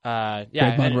 Yeah,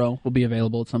 Greg Monroe will be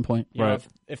available at some point. you know, Right.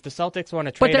 if the Celtics want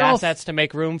to trade they're all- assets to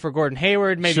make room for Gordon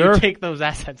Hayward, maybe Sure. you take those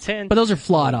assets in. But those are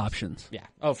flawed options. Yeah.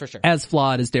 Oh, for sure. As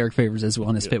flawed as Derek Favors is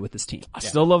on his fit with this team. I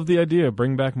still love the idea.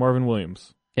 Bring back Marvin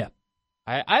Williams. Yeah.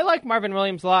 I like Marvin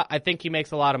Williams a lot. I think he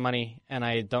makes a lot of money, and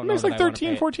I don't He know. makes that like I wanna 13,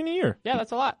 pay it. 14 a year. Yeah,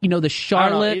 that's a lot. You know, the I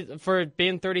Charlotte... don't know, for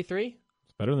being 33.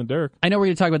 It's better than Derek. I know we're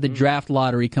going to talk about the draft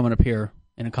lottery coming up here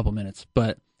in a couple minutes,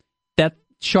 but that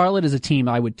Charlotte is a team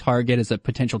I would target as a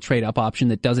potential trade-up option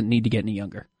that doesn't need to get any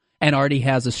younger and already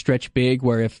has a stretch big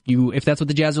where if that's what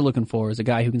the Jazz are looking for is a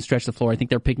guy who can stretch the floor, I think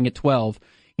they're picking at 12,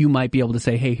 you might be able to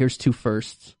say, hey, here's 2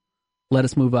 firsts. Let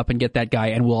us move up and get that guy,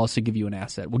 and we'll also give you an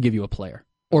asset. We'll give you a player.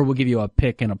 Or we'll give you a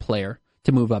pick and a player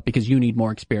to move up because you need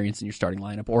more experience in your starting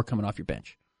lineup or coming off your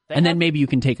bench. Then maybe you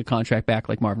can take a contract back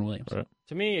like Marvin Williams. Right.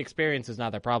 To me, experience is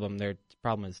not their problem. Their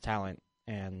problem is talent.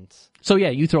 And So,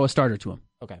 yeah, you throw a starter to him.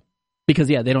 okay, Because,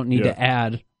 yeah, they don't need Yeah. to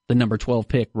add the number 12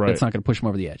 pick. Right. That's not going to push them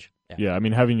over the edge. Yeah, I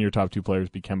mean, having your top 2 players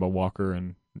be Kemba Walker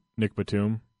and Nick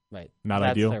Batum, right, not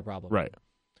that's ideal. their problem. Right.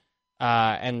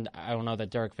 And I don't know that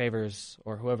Derek Favors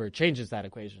or whoever changes that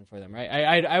equation for them.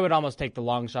 Right, I would almost take the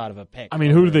long shot of a pick. I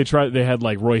mean, who did they try? They had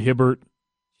like Roy Hibbert.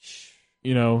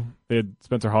 You know, they had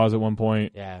Spencer Hawes at one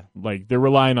point. Yeah, Like they're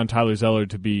relying on Tyler Zeller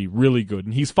to be really good,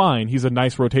 and he's fine. He's a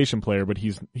nice rotation player, but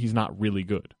he's not really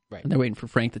good. right. And they're waiting for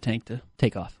Frank the Tank to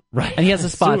take off. Right. And he has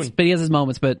his spots, Soon. but he has his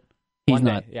moments, but he's One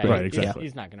day. not. Yeah, Right, he's, exactly.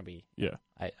 He's not going to be. Yeah.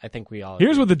 I think we all.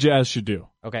 Here's agree. what the Jazz should do: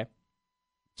 Okay.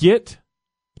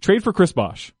 trade for Chris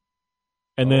Bosh,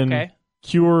 and then Okay.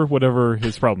 cure whatever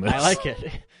his problem is. I like it.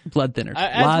 Blood thinners.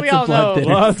 As Lots we of all blood know-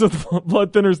 thinners. Lots of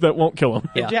blood thinners that won't kill him.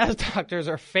 The Yeah. Jazz doctors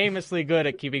are famously good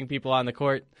at keeping people on the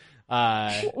court.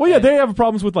 Well, yeah, they have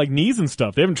problems with like knees and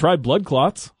stuff. They haven't tried blood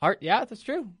clots. Heart. Yeah, that's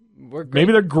true. We're great.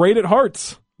 Maybe they're great at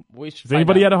hearts. We should Has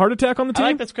anybody find had out. a heart attack on the I team?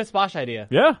 like this Chris Bosh idea.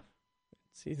 Yeah,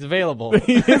 He's available.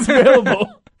 he is available.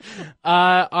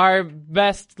 Our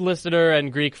best listener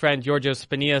and Greek friend Georgios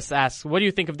Spanias asks, "What do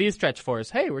you think of these stretch fours?"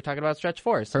 Hey, we're talking about stretch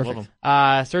fours. Perfect.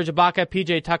 Serge Ibaka,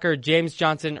 PJ Tucker, James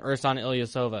Johnson, Ersan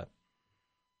Ilyasova.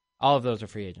 All of those are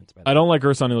free agents. By the way. I don't like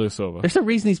Ersan Ilyasova. There's a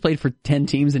reason he's played for 10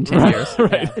 teams in 10 years.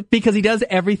 Right. Because he does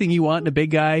everything you want in a big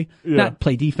guy. Yeah. Not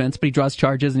play defense, but he draws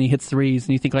charges and he hits threes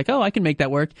and you think like, oh, I can make that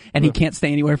work. And he can't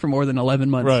stay anywhere for more than 11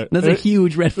 months. Right. That's a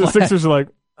huge red The flag. Sixers are like,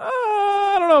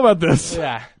 I don't know about this.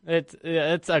 Yeah,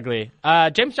 it's ugly.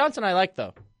 James Johnson, I like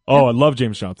though. Oh, I love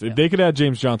James Johnson. If they could add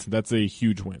James Johnson, that's a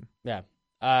huge win. Yeah.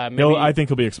 Maybe I think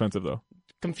he'll be expensive though.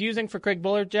 confusing for Craig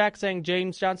Bullard, Jack, saying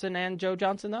James Johnson and Joe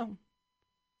Johnson though.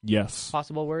 Yes.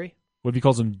 Possible worry. What if he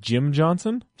calls him Jim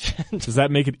Johnson? Does that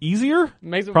make it easier?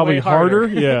 Makes it Probably way harder.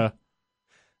 Yeah.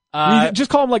 Uh, Just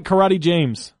call him like Karate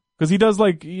James. Because he does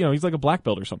like, he's like a black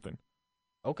belt or something.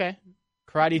 okay.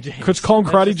 Karate James. Just call him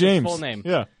That's Karate just his James. full name.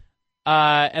 Yeah.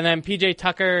 And then PJ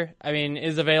Tucker,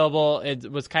 is available.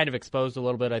 It was kind of exposed a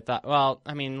little bit. I thought,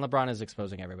 LeBron is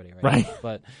exposing everybody right now.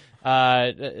 But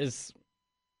is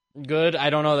good. I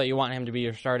don't know that you want him to be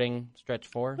your starting stretch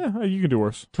four. Yeah, you can do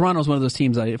worse. Toronto's one of those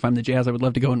teams, if I'm the Jazz, I would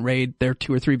love to go and raid their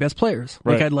 2 or 3 best players.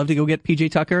 Like, Right. I'd love to go get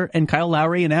PJ Tucker and Kyle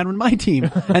Lowry and add on my team.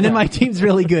 And then my team's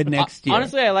really good next year.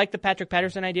 Honestly, I like the Patrick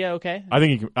Patterson idea. Okay. I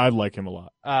think I like him a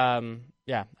lot.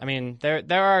 Yeah.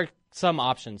 There are some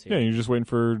options Yeah, here. you're just waiting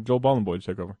for Joel Bollenboy to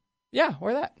take over. Yeah,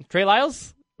 or that. Trey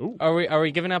Lyles? Ooh. Are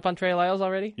we giving up on Trey Lyles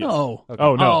already? No.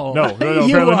 Oh, no. Oh. No,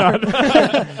 You apparently are.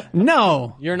 not.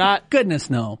 No. You're not? Goodness,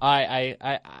 no. I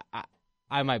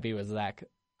might be with Zach.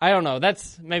 I don't know.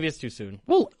 Maybe it's too soon.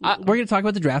 Well, we're going to talk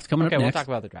about the draft coming Okay, up we'll next. talk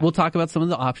about the draft. We'll talk about some of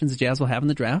the options the Jazz will have in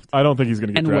the draft I don't think he's going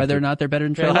to get and drafted. whether or not they're better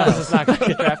than Trey Trey Lyles Lyles. is not going to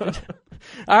get drafted.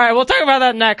 All right, we'll talk about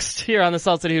that next here on the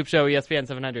Salt City Hoop Show, ESPN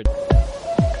 700.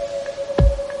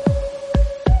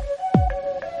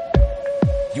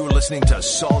 You're listening to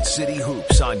Salt City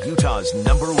Hoops on Utah's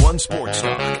 #1 sports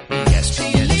talk,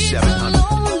 ESPN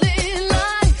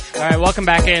 700. All right, welcome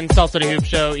back in Salt City Hoop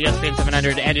Show, ESPN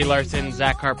 700. Andy Larson,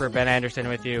 Zach Harper, Ben Anderson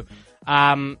with you.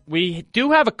 We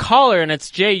do have a caller, and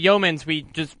it's Jay Yeomans. We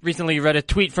just recently read a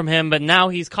tweet from him, but now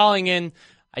he's calling in.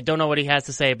 I don't know what he has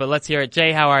to say, but let's hear it.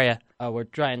 Jay, how are you? We're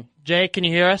trying. Jay, can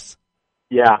you hear us?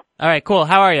 Yeah. All right, cool.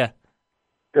 How are you?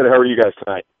 Good. How are you guys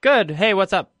tonight? Good. Hey,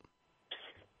 what's up?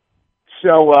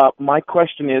 So my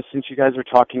question is, since you guys are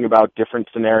talking about different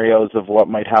scenarios of what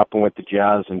might happen with the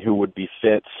Jazz and who would be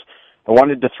fits, I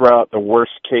wanted to throw out the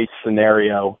worst-case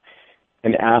scenario.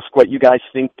 and ask what you guys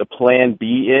think the plan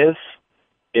B is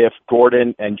if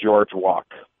Gordon and George walk.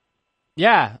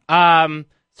 Yeah.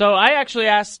 So I actually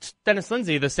asked Dennis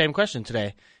Lindsay the same question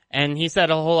today, and he said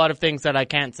a whole lot of things that I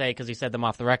can't say because he said them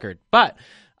off the record. But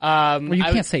well, you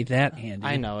can't say that, Andy.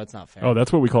 I know it's not fair. Oh,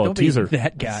 that's what we call Don't a teaser. be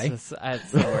that guy. It's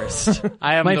the worst.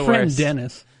 I am My the friend worst.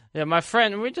 Dennis. Yeah, my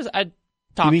friend. I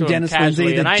talked mean to him Dennis casually,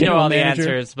 Lindsay, the and I know general all the manager?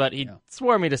 answers, but he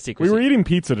swore me to We secrecy. were eating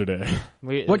pizza today.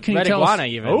 What can you Red tell us? Iguana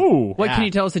even. Oh, What Yeah. can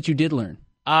you tell us that you did learn?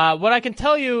 What I can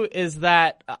tell you is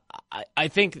that I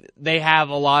think they have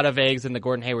a lot of eggs in the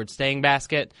Gordon Hayward staying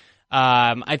basket.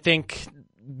 I think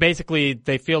basically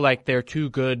they feel like they're too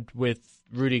good with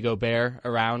Rudy Gobert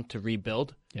around to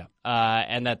rebuild. Yeah.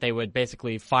 And that they would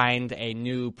basically find a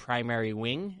new primary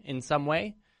wing in some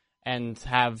way and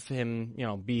have him,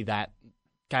 be that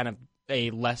kind of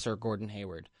a lesser Gordon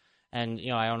Hayward. And,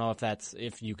 I don't know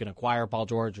if you can acquire Paul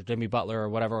George or Jimmy Butler or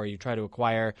whatever, or you try to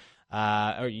acquire,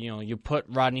 or, you put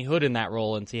Rodney Hood in that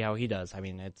role and see how he does. I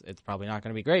mean, it's probably not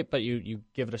going to be great, but you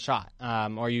give it a shot.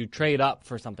 Or you trade up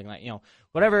for something like,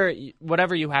 whatever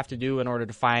you have to do in order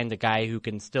to find a guy who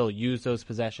can still use those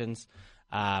possessions,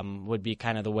 would be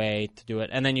kind of the way to do it.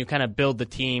 And then you kind of build the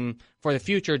team for the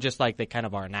future just like they kind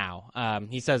of are now.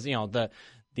 He says,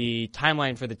 the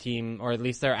timeline for the team, or at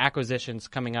least their acquisitions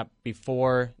coming up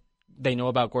before they know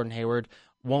about Gordon Hayward,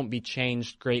 won't be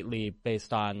changed greatly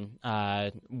based on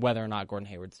whether or not Gordon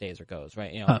Hayward stays or goes,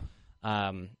 right?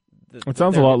 it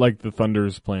sounds a lot like the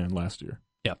Thunder's plan last year.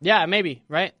 Yeah, maybe,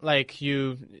 right? Like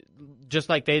just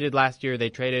like they did last year, they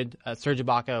traded Serge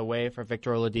Ibaka away for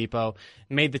Victor Oladipo,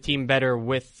 made the team better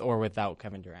with or without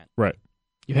Kevin Durant. Right.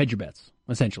 You had your bets,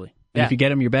 essentially. And Yeah. if you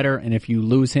get him, you're better. And if you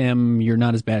lose him, you're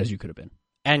not as bad as you could have been.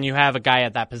 And you have a guy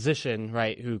at that position,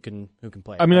 right, who can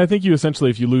play. I mean, I think you essentially,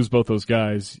 if you lose both those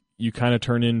guys, you kind of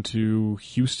turn into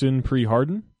Houston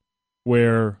pre-Harden,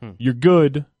 where you're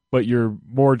good, but you're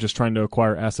more just trying to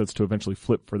acquire assets to eventually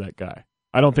flip for that guy.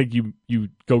 I don't think you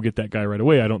go get that guy right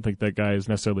away. I don't think that guy is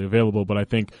necessarily available, but I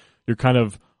think you're kind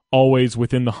of always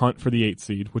within the hunt for the 8th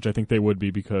seed, which I think they would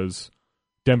be because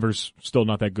Denver's still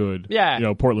not that good. Yeah.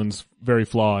 Portland's very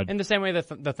flawed. in the same way the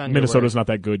Thunder Minnesota's were. not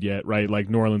that good yet, right? Like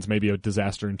New Orleans may be a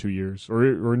disaster in 2 years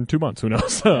or in 2 months. Who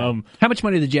knows? How much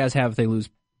money do the Jazz have if they lose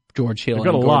George Hill They've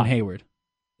and got a Gordon lot. Hayward?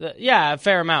 Yeah, a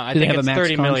fair amount. I Do they think have a it's max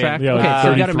 $30 million. contract? yeah, like Okay,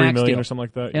 so you got a 33 max million deal. or something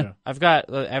like that. Yeah.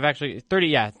 Yeah. I've actually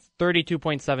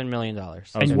 $32.7 million. I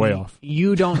was way off.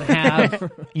 You don't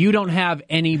have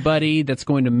anybody that's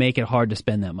going to make it hard to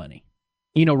spend that money.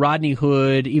 Rodney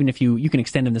Hood, even if you can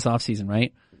extend him this offseason,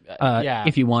 right? Yeah.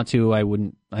 If you want to, I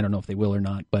don't know if they will or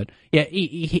not, but yeah,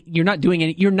 you're not doing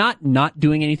you're not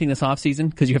doing anything this offseason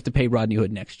because you have to pay Rodney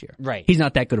Hood next year. Right. He's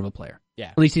not that good of a player. Yeah.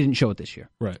 At least he didn't show it this year.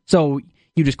 Right. So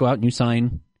you just go out and you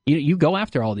sign. You go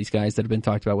after all these guys that have been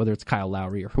talked about, whether it's Kyle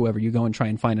Lowry or whoever. You go and try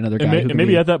and find another guy. And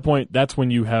maybe at that point, that's when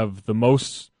you have the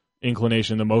most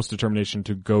inclination, the most determination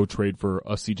to go trade for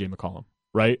a CJ McCollum,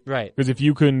 right? Right. Because if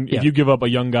you give up a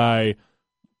young guy,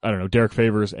 I don't know, Derek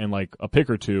Favors and like a pick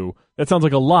or two, that sounds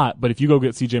like a lot. But if you go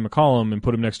get CJ McCollum and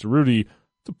put him next to Rudy,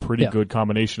 it's a pretty good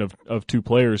combination of two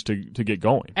players to get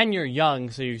going. And you're young,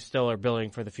 so you still are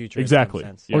building for the future. in Exactly. some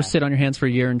sense. Yeah. Or sit on your hands for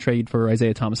a year and trade for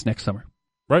Isaiah Thomas next summer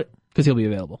Right. because he'll be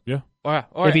available. Yeah. Or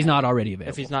If he's not already available.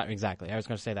 If he's not, exactly. I was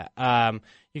going to say that.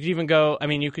 You could even go,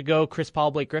 you could go Chris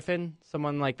Paul, Blake Griffin,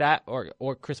 someone like that, or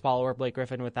Chris Paul or Blake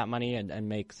Griffin with that money and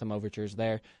make some overtures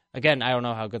there. Again, I don't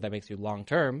know how good that makes you long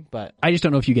term, but I just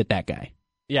don't know if you get that guy.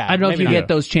 yeah. I don't know if maybe you not. get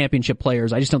those championship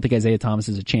players. I just don't think Isaiah Thomas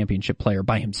is a championship player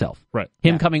by himself. Right.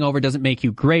 Him coming over doesn't make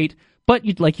you great, but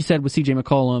like you said with CJ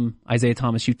McCollum, Isaiah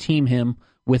Thomas, you team him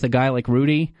with a guy like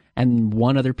Rudy and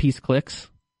one other piece clicks,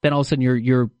 then all of a sudden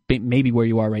you're maybe where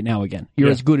you are right now again.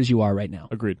 You're as good as you are right now.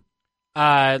 Agreed.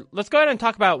 Let's go ahead and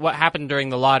talk about what happened during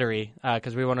the lottery,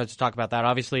 because we wanted to talk about that.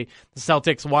 Obviously, the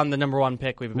Celtics won the number 1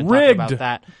 pick. We've been Rigged. talking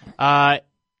about that.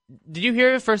 Did you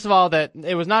hear, first of all, that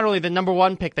it was not only the number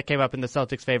 1 pick that came up in the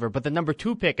Celtics' favor, but the number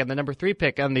 2 pick and the number 3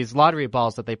 pick on these lottery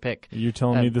balls that they pick? You're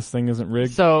telling me this thing isn't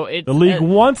rigged? So The league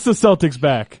wants the Celtics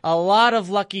back. a lot of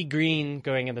lucky green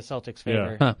going in the Celtics'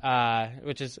 favor,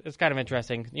 which is kind of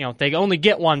interesting. They only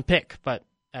get 1 pick, but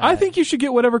I think you should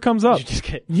get whatever comes up. you just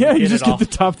get you just it all. get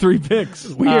the top 3 picks.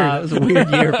 Weird. That was a weird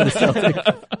year for the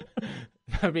Celtics.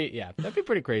 that'd be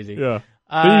pretty crazy. Yeah.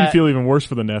 Then you feel even worse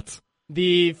for the Nets.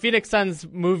 The Phoenix Suns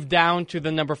moved down to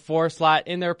the number 4 slot.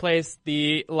 In their place,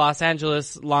 the Los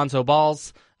Angeles Lakers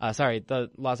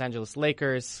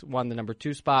won the number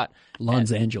 2 spot.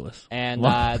 Los Angeles. And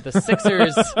the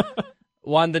Sixers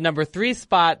won the number 3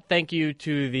 spot. Thank you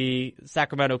to the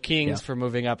Sacramento Kings for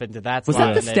moving up into that Was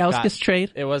slot. that the And they've Stauskas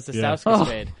trade? It was the Yeah. Stauskas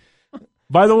trade.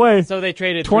 By the way, So they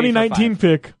traded 2019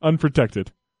 pick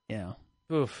unprotected. Yeah.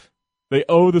 Oof. They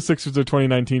owe the Sixers their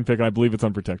 2019 pick, and I believe it's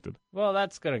unprotected. Well,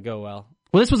 that's going to go well.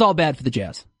 Well, this was all bad for the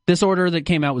Jazz. This order that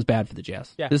came out was bad for the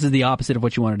Jazz. Yeah. This is the opposite of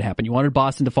what you wanted to happen. You wanted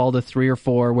Boston to fall to 3 or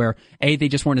 4, where A, they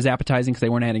just weren't as appetizing because they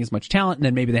weren't adding as much talent, and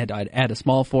then maybe they had to add a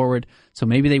small forward. So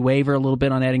maybe they waver a little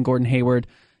bit on adding Gordon Hayward.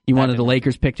 You wanted the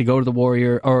Lakers pick to go to the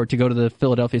Warrior or to go to the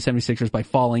Philadelphia 76ers by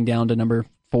falling down to number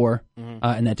 4,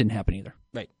 and that didn't happen either.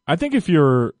 Right. I think if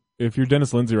you're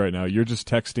Dennis Lindsay right now, you're just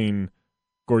texting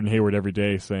Gordon Hayward every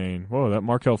day saying, "Whoa, that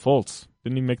Markelle Fultz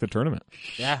didn't even make the tournament.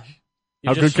 Yeah.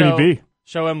 How good could he be?"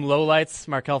 Show him lowlights,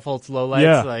 Markelle Fultz lowlights.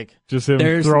 Yeah. Like, Just him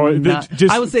There's throwing not-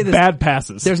 just I would say this- bad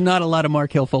passes. There's not a lot of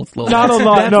Markelle Fultz low. Not a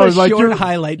lot. That's No, a it's like short you're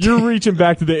highlight. You're reaching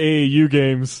back to the AAU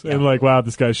games and like, wow,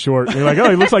 this guy's short. And you're like, oh,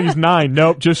 he looks like he's 9.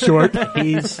 Nope, just short.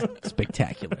 He's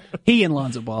spectacular. He and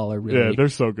Lonzo Ball are really. Yeah, they're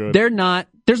so good. They're not.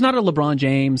 There's not a LeBron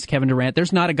James, Kevin Durant.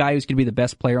 There's not a guy who's going to be the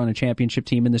best player on a championship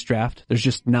team in this draft. There's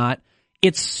just not.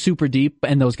 It's super deep,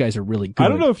 and those guys are really good. I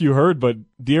don't know if you heard, but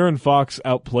De'Aaron Fox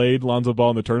outplayed Lonzo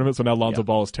Ball in the tournament, so now Lonzo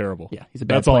Ball is terrible. Yeah, he's a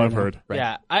bad That's all player I've now. heard. Right.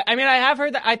 yeah. I mean, I have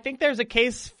heard that. I think there's a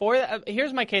case for that.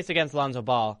 Here's my case against Lonzo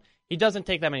Ball. He doesn't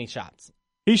take that many shots.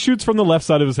 He shoots from the left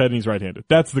side of his head and he's right-handed.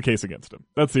 That's the case against him.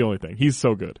 That's the only thing. He's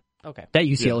so good. Okay. That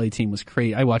UCLA team was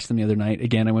crazy. I watched them the other night.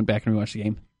 Again, I went back and rewatched the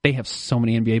game. They have so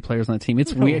many NBA players on that team.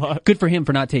 It's weird. lot. Good for him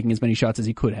for not taking as many shots as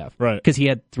he could have. Right. Because he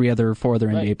had 4 other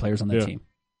NBA Right. players on that Yeah. team.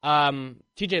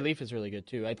 TJ Leaf is really good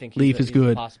too. I think Leaf is he's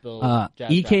good. A possible Jazz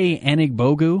Ike draft.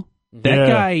 Enigbogu, that Yeah,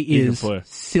 guy he can is play.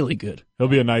 silly good. He'll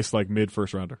be a nice like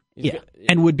mid-first rounder. He's Yeah. good.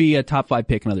 And would be a top 5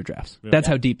 pick in other drafts. That's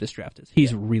how deep this draft is.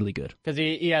 He's really good Because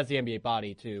he has the NBA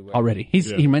body too. right? already. Yeah.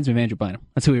 He reminds me of Andrew Bynum.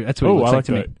 That's who he Oh, looks I like like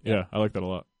to that. me. Yeah, I like that a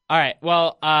lot. All right.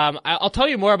 Well, I'll tell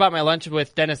you more about my lunch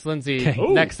with Dennis Lindsay Okay.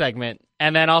 Ooh. next segment.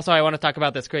 And then also I want to talk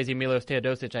about this crazy Milos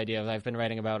Teodosic idea that I've been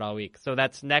writing about all week. So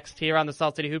that's next here on the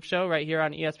Salt City Hoop Show right here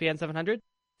on ESPN 700.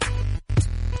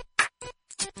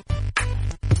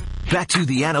 Back to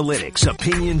the analytics,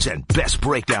 opinions, and best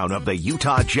breakdown of the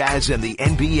Utah Jazz and the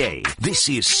NBA. This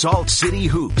is Salt City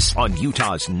Hoops on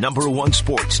Utah's #1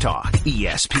 sports talk,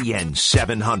 ESPN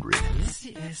 700.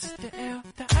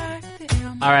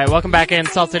 All right. Welcome back in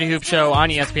Salt City Hoop Show on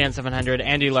ESPN 700.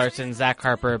 Andy Larson, Zach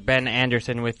Harper, Ben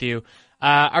Anderson with you.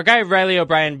 Our guy Riley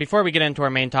O'Brien, before we get into our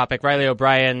main topic, Riley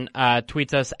O'Brien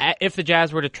tweets us, if the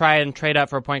Jazz were to try and trade up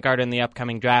for a point guard in the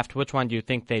upcoming draft, which one do you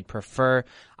think they'd prefer?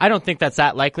 I don't think that's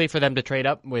that likely for them to trade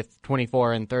up with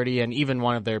 24 and 30 and even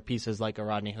one of their pieces like a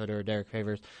Rodney Hood or a Derek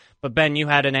Favors. But Ben, you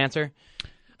had an answer?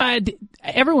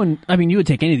 Everyone, I mean, you would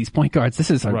take any of these point guards.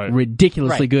 This is a Right.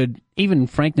 ridiculously Right. good. Even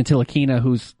Frank Ntilikina,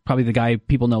 who's probably the guy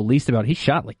people know least about, he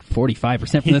shot like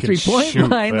 45% from He the can 3-point shoot,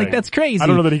 line. Like, right. that's crazy. I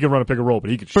don't know that he can run a pick and roll, but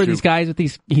he can For shoot. these guys with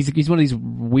these, he's one of these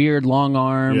weird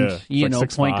long-armed, Yeah, you like know,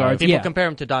 6'5". point guards. People Yeah. compare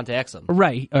him to Dante Exum.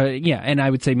 Right. Yeah. And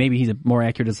I would say maybe he's more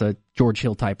accurate as a George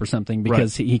Hill type or something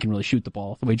because he can really shoot the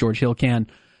ball the way George Hill can.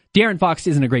 De'Aaron Fox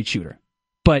isn't a great shooter,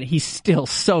 but he's still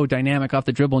so dynamic off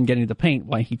the dribble and getting to the paint.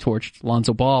 Why he torched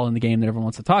Lonzo Ball in the game that everyone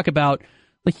wants to talk about.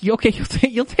 Like, okay,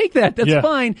 you'll take that. That's Yeah.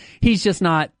 fine. He's just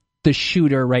not the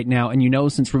shooter right now. And you know,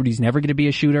 since Rudy's never going to be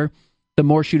a shooter, the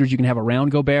more shooters you can have around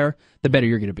Gobert, the better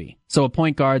you're going to be. So a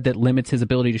point guard that limits his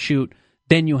ability to shoot,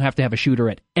 then you have to have a shooter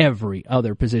at every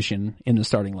other position in the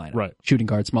starting lineup. Right. Shooting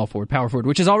guard, small forward, power forward,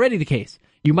 which is already the case.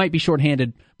 You might be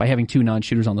shorthanded by having 2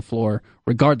 non-shooters on the floor,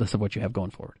 regardless of what you have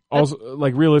going forward. Also,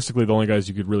 like realistically, the only guys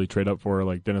you could really trade up for are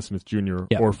like Dennis Smith Jr.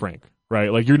 Yeah. or Frank,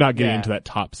 right? Like you're not getting Yeah. into that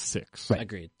top 6. Right.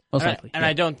 Agreed. Most And I- likely, And yeah.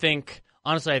 I don't think,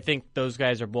 honestly, I think those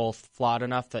guys are both flawed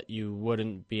enough that you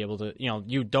wouldn't be able to,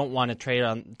 you don't want to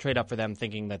trade up for them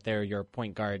thinking that they're your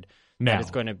point guard. Now. That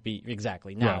is going to be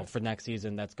exactly now Right. for next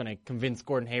season. That's going to convince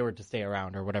Gordon Hayward to stay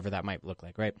around or whatever that might look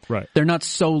like, right? Right. They're not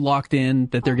so locked in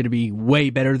that they're going to be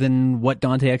way better than what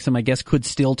Dante Exum, I guess, could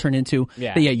still turn into.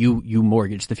 Yeah. But yeah, you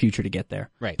mortgage the future to get there.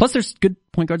 Right. Plus, there's good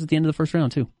point guards at the end of the first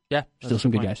round, too. Yeah, Still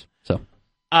some good guys. So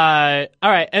All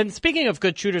right. And speaking of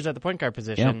good shooters at the point guard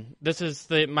position, this is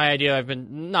my idea.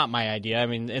 Not my idea. I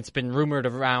mean, it's been rumored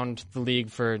around the league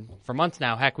for months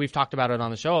now. Heck, we've talked about it on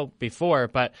the show before,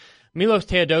 but Milos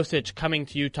Teodosic coming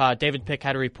to Utah. David Pick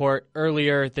had a report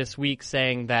earlier this week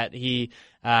saying that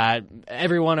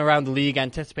everyone around the league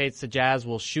anticipates the Jazz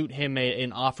will shoot him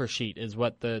an offer sheet, is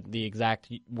what the exact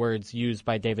words used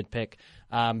by David Pick.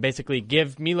 Basically,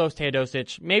 give Milos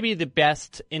Teodosic, maybe the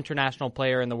best international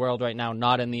player in the world right now,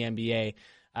 not in the NBA,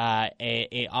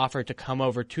 a offer to come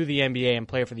over to the NBA and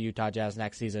play for the Utah Jazz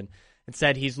next season. It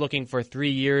said he's looking for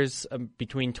 3 years,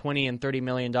 between $20 and $30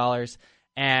 million,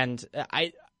 and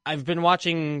I've been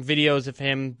watching videos of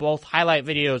him, both highlight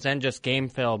videos and just game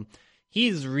film.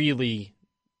 He's really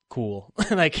cool.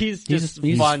 Like he's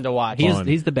fun to watch.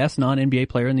 He's the best non-NBA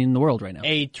player in the world right now.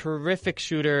 A terrific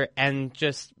shooter, and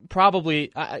just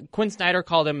probably Quinn Snyder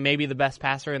called him maybe the best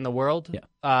passer in the world.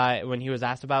 When he was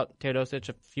asked about Teodosic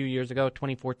a few years ago,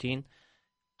 2014.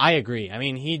 I agree. I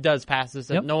mean, he does passes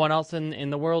that no one else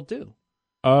in the world do.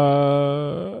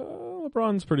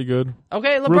 LeBron's pretty good.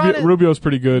 Okay, Rubio's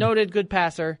pretty good. Noted good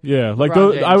passer. Yeah, like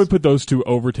I would put those two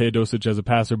over Teodosic as a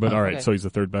passer, but all right, so he's the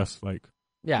third best. Like,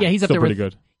 yeah, he's up still there pretty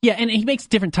good. Yeah, and he makes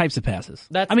different types of passes.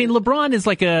 LeBron is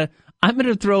like I'm going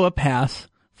to throw a pass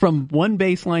from one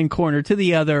baseline corner to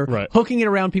the other, hooking it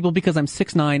around people because I'm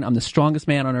 6'9", I'm the strongest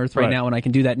man on earth right now, and I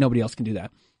can do that. Nobody else can do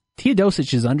that.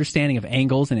 Teodosic's understanding of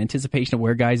angles and anticipation of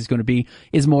where guys is going to be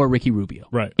is more Ricky Rubio.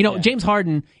 Right. James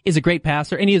Harden is a great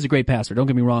passer, and he is a great passer, don't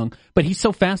get me wrong, but he's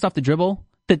so fast off the dribble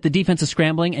that the defense is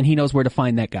scrambling, and he knows where to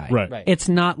find that guy. Right. It's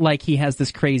not like he has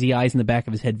this crazy eyes in the back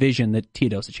of his head vision that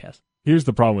Teodosic has. Here's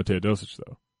the problem with Teodosic,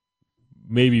 though.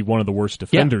 Maybe one of the worst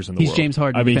defenders in the world. He's James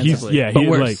Harden. I mean, he's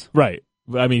worse.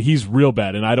 I mean, he's real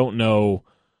bad, and I don't know.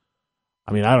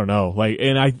 Like,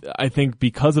 and I think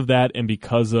because of that, and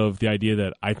because of the idea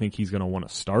that I think he's going to want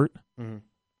to start. Mm-hmm.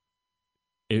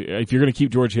 If you're going to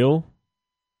keep George Hill,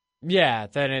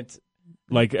 then it's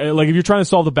like if you're trying to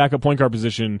solve the backup point guard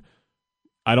position,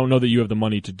 I don't know that you have the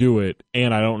money to do it,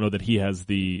 and I don't know that he has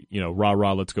the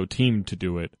rah let's go team to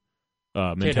do it.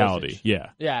 Mentality.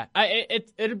 Yeah.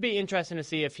 It'd be interesting to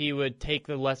see if he would take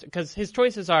the lesser, because his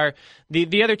choices are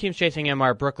the other teams chasing him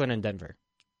are Brooklyn and Denver.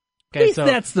 Okay, at least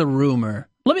that's the rumor.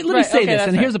 Let me say this,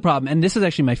 and here's the problem, and this is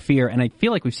actually my fear, and I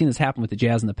feel like we've seen this happen with the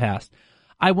Jazz in the past.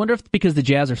 I wonder if because the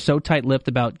Jazz are so tight-lipped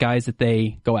about guys that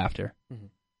they go after,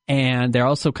 and they're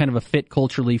also kind of a fit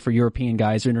culturally for European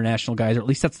guys or international guys, or at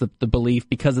least that's the belief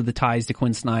because of the ties to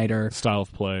Quinn Snyder.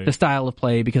 The style of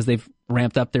play, because they've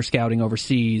ramped up their scouting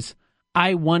overseas.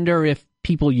 I wonder if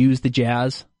people use the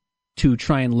Jazz to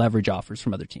try and leverage offers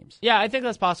from other teams. Yeah, I think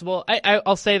that's possible.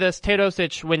 I'll say this.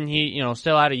 Teodosic, when he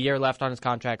still had a year left on his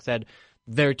contract, said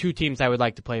there are two teams I would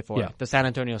like to play for, the San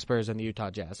Antonio Spurs and the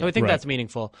Utah Jazz. So I think that's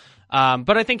meaningful.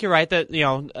 But I think you're right that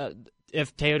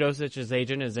if Teodosic's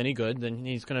agent is any good, then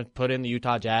he's going to put in the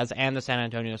Utah Jazz and the San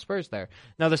Antonio Spurs there.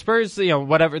 Now the Spurs,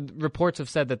 whatever reports have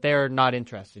said that they're not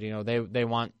interested. They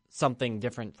want something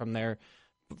different from their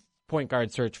point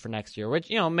guard search for next year, which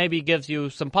maybe gives you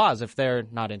some pause if they're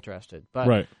not interested.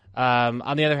 But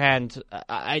on the other hand,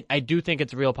 I do think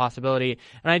it's a real possibility,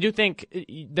 and I do think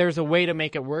there's a way to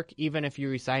make it work, even if you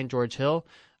resign George Hill,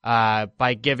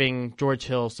 by giving George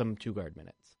Hill some 2-guard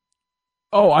minutes.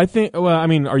 Oh, I think. Well, I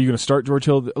mean, are you going to start George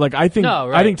Hill? Like, I think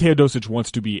Teodosic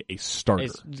wants to be a starter.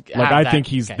 I think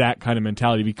he's that kind of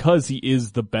mentality because he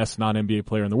is the best non-NBA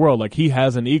player in the world. Like, he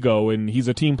has an ego, and he's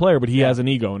a team player, but he has an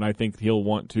ego, and I think he'll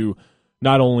want to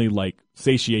not only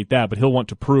satiate that, but he'll want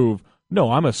to prove, no,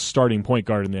 I'm a starting point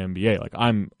guard in the NBA. Like,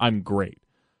 I'm great.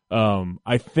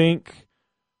 I think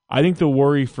the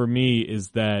worry for me is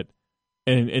that,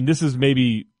 and this is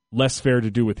maybe less fair to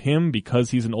do with him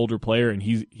because he's an older player and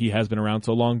he has been around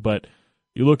so long. But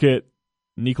you look at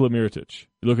Nikola Mirotic,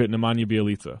 you look at Nemanja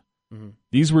Bjelica. Mm-hmm.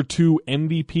 These were two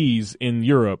MVPs in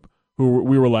Europe who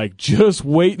we were like, just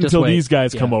wait until these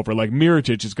guys come over. Like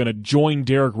Mirotic is going to join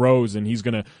Derrick Rose and he's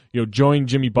going to join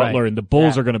Jimmy Butler and the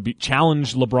Bulls are going to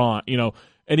challenge LeBron.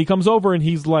 And he comes over and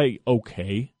he's like,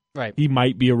 okay. Right. He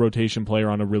might be a rotation player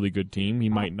on a really good team. He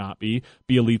might not be.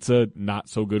 Bjelica, not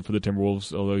so good for the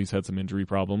Timberwolves, although he's had some injury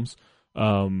problems.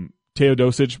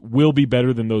 Teodosic will be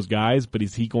better than those guys, but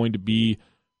is he going to be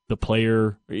the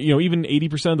player, even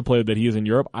 80% of the player that he is in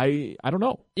Europe? I don't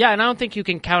know. Yeah, and I don't think you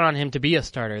can count on him to be a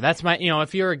starter. That's my,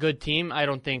 if you're a good team, I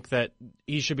don't think that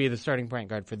he should be the starting point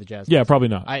guard for the Jazz. Yeah, probably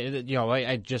not.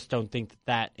 I just don't think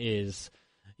that is.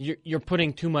 You're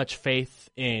putting too much faith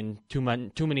in too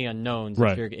many unknowns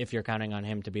if you're counting on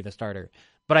him to be the starter.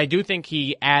 But I do think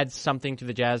he adds something to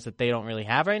the Jazz that they don't really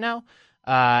have right now,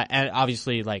 and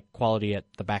obviously quality at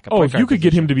the backup. If you could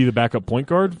get him to be the backup point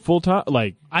guard full time,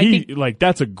 I think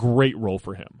that's a great role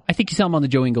for him. I think you saw him on the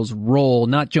Joe Ingles role,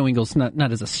 not Joe Ingles,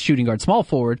 not as a shooting guard, small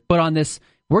forward, but on this.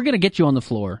 We're going to get you on the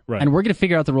floor, and we're going to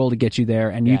figure out the role to get you there,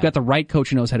 and you've got the right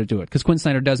coach who knows how to do it, because Quinn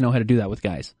Snyder does know how to do that with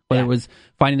guys. Whether it was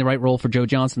finding the right role for Joe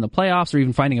Johnson in the playoffs, or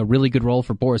even finding a really good role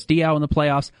for Boris Diaw in the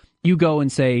playoffs, you go and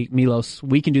say, Milos,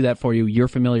 we can do that for you. You're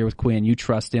familiar with Quinn. You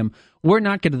trust him. We're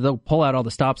not going to pull out all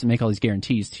the stops and make all these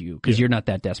guarantees to you, because you're not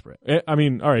that desperate. I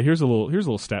mean, all right, here's a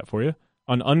little stat for you.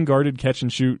 On unguarded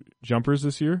catch-and-shoot jumpers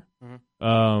this year,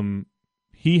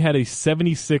 he had a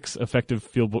 76 effective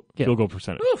field goal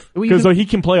percentage. Because he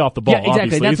can play off the ball, exactly.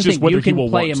 Obviously. That's it's just whether you can he will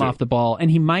play want him to. off the ball, and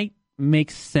he might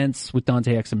make sense with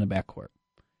Dante Exum in the backcourt.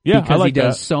 Yeah, because I like he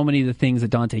does that. so many of the things that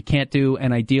Dante can't do,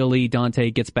 and ideally Dante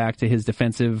gets back to his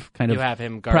defensive kind You of have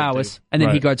him guard prowess, too. and then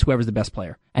he Right. guards whoever's the best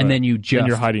player, and Right. then you just And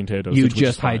you're hiding Teodosic. you which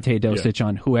just is fine. hide Teodosic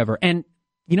on whoever. And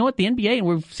you know what? The NBA, and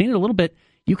we've seen it a little bit,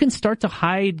 you can start to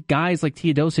hide guys like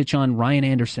Teodosic on Ryan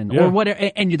Anderson Yeah. or whatever,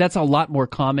 and that's a lot more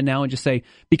common now. And just say,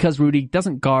 because Rudy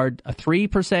doesn't guard a three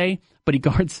per se, but he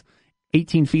guards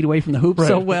 18 feet away from the hoop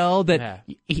so Right. well that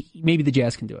maybe the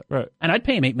Jazz can do it. Right. And I'd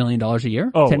pay him $8 million a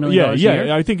year. Oh, $10 million a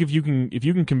year. I think if you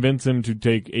can convince him to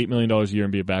take $8 million a year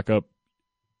and be a backup,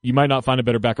 you might not find a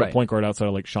better backup Right. point guard outside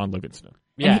of like Sean Livingston.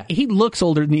 Yeah. And he looks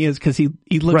older than he is because he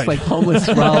looks Right. like homeless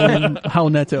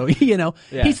Raul Neto. You know,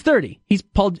 Yeah. he's 30. He's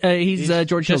George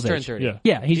just Hill's turned age. 30. Yeah.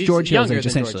 Yeah, he's George Hill's younger age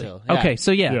than George essentially. Hill. Yeah. Okay,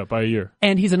 so Yeah, by a year.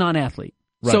 and he's a non-athlete.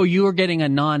 Right. So you are getting a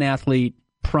non-athlete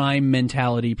prime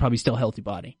mentality, probably still healthy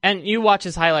body. And you watch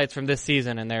his highlights from this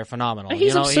season, and they're phenomenal.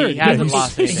 He's He absurd. hasn't he's-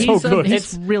 lost he's anything. so good.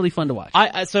 He's really fun to watch.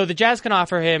 So the Jazz can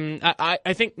offer him.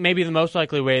 I think maybe the most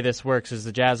likely way this works is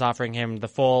the Jazz offering him the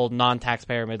full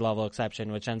non-taxpayer mid-level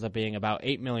exception, which ends up being about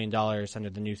 $8 million under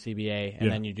the new CBA, and Yeah.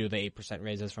 then you do the 8%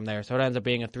 raises from there. So it ends up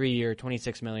being a 3-year,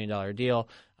 $26 million deal.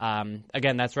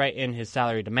 Again, that's right in his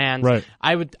salary demands. Right.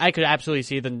 I could absolutely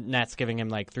see the Nets giving him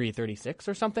like $336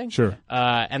 or something. Sure.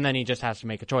 And then he just has to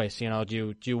make a choice. You know,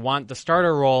 do you want the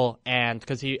starter role? And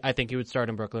because I think he would start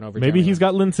in Brooklyn over. Maybe Jeremy he's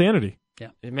got Linsanity.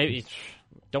 Lin. Maybe,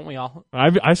 don't we all?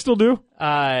 I still do.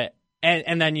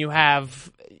 And then you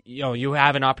have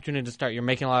an opportunity to start. You're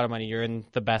making a lot of money. You're in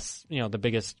the best, the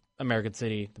biggest American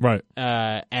city, Right.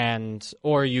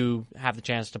 or you have the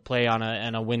chance to play on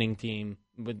a winning team,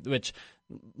 which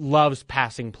loves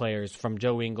passing players from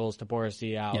Joe Ingles to Boris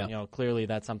Diaw. Yeah. You know, clearly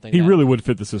that's something He that, really would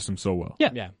fit the system so well.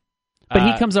 yeah. But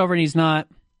he comes over and he's not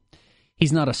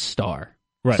a star.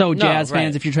 Right. So No, Jazz right.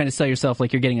 fans, if you're trying to sell yourself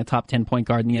like you're getting a top 10 point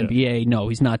guard in the NBA, no,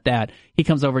 he's not that. He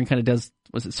comes over and kind of does,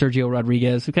 was it Sergio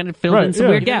Rodriguez, who kind of filled Right, in some yeah.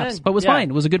 weird Even gaps, then, but was yeah.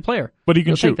 fine. Was a good player. But he can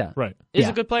You'll take shoot. that. Right. Is Yeah,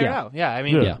 a good player yeah. now. Yeah, I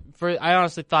mean, Yeah. I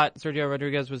honestly thought Sergio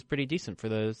Rodriguez was pretty decent for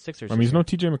the Sixers. I mean, he's no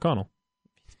TJ McConnell.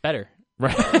 It's better.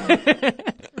 Right.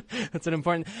 That's an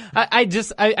important.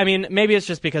 I mean, maybe it's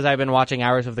just because I've been watching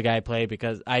hours of the guy play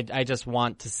because I just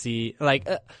want to see, like,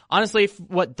 honestly,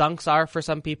 what dunks are for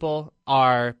some people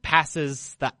are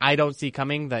passes that I don't see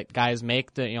coming that guys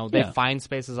make. That, they Yeah. find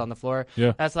spaces on the floor.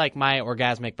 Yeah. That's like my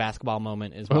orgasmic basketball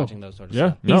moment is watching those sort of Yeah.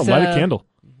 stuff. No, He's, light a candle.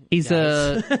 He's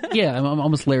I'm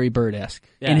almost Larry Bird-esque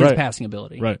Yeah. in his Right. passing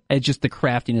ability. Right. It's just the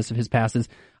craftiness of his passes.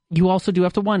 You also do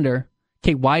have to wonder,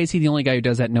 okay, why is he the only guy who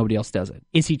does that? Nobody else does it.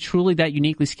 Is he truly that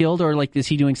uniquely skilled, or like is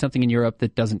he doing something in Europe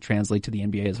that doesn't translate to the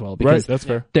NBA as well? Right. Because That's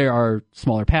fair. there are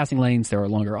smaller passing lanes, there are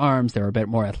longer arms, there are a bit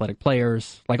more athletic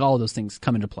players. Like all of those things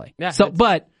come into play. Yeah, So, it's-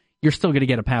 but you're still going to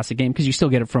get a pass a game because you still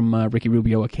get it from Ricky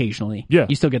Rubio occasionally. Yeah.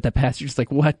 You still get that pass. You're just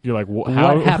like, what? You're like, What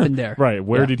how happened there? Right.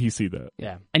 Where Yeah. did he see that?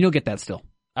 Yeah. And you'll get that still.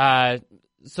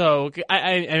 So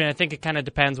I mean, I think it kind of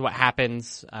depends what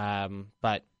happens.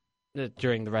 But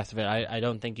during the rest of it, I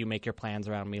don't think you make your plans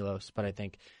around Milos, but I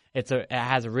think it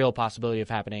has a real possibility of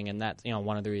happening, and that's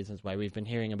one of the reasons why we've been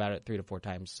hearing about it 3 to 4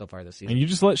 times so far this season. And you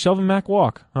just let Shelvin Mack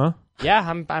walk, huh? Yeah,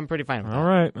 I'm pretty fine with that. All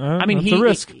right. I mean, that's a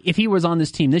risk. if he was on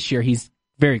this team this year, he's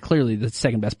very clearly the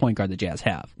second best point guard the Jazz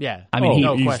have. Yeah, I mean,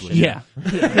 no easily. question. Yeah.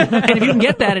 And if you can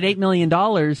get that at $8 million,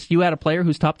 you add a player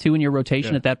who's top 2 in your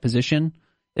rotation at that position.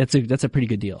 That's a pretty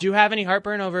good deal. Do you have any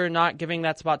heartburn over not giving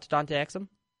that spot to Dante Exum?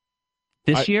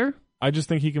 This year? I just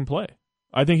think he can play.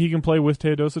 I think he can play with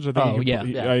Teodosic. I think Oh, he can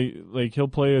yeah. he'll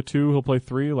play a 2, he'll play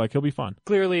 3, like he'll be fine.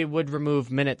 Clearly would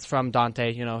remove minutes from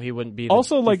Dante. He wouldn't be.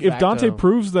 Also, like if Dante facto-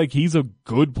 proves like he's a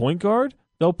good point guard,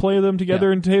 they'll play them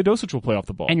together and Teodosic will play off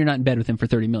the ball. And you're not in bed with him for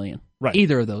 $30 million. Right.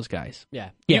 Either of those guys. Yeah,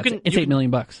 Yeah, it's $8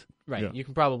 million. Right, Yeah. you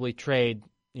can probably trade.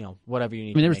 Whatever you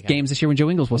need. I mean, there to was make games this year when Joe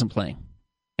Ingles wasn't playing.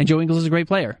 And Joe Ingles is a great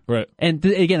player. Right. And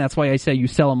again, that's why I say you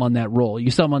sell him on that role. You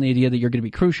sell him on the idea that you're going to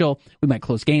be crucial. We might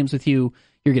close games with you.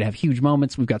 You're going to have huge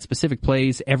moments. We've got specific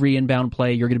plays. Every inbound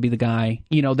play, you're going to be the guy.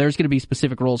 There's going to be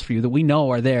specific roles for you that we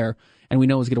know are there and we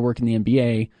know is going to work in the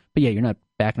NBA. But yeah, you're not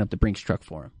backing up the Brinks truck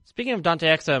for him. Speaking of Dante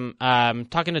Exum,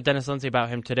 talking to Dennis Lindsay about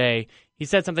him today, he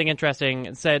said something interesting.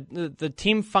 It said the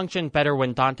team functioned better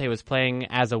when Dante was playing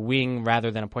as a wing rather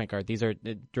than a point guard. These are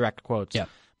direct quotes. Yeah.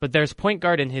 But there's point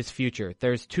guard in his future.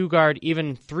 There's 2 guard,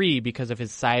 even 3 because of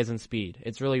his size and speed.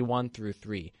 It's really 1 through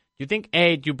 3. Do you think,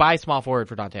 do you buy small forward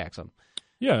for Dante Exum?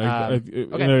 Yeah,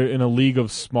 okay. in a league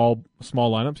of small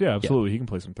lineups, yeah, absolutely, he can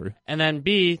play some 3. And then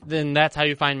B, then that's how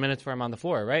you find minutes for him on the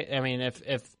floor, right? I mean,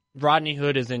 if Rodney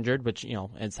Hood is injured, which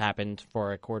it's happened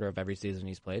for a quarter of every season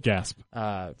he's played. Gasp.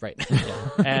 Right. Yeah.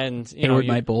 And Hayward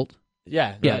might bolt.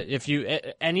 Yeah. If you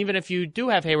and even if you do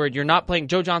have Hayward, you're not playing.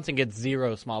 Joe Johnson gets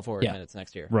 0 small forward minutes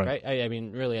next year, right? I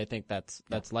mean, really, I think that's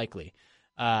likely.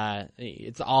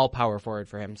 It's all power forward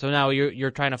for him. So now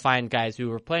you're trying to find guys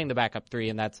who are playing the backup 3,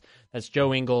 and that's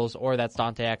Joe Ingles or that's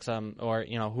Dante Exum or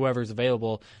whoever's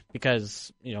available,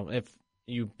 because if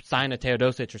you sign a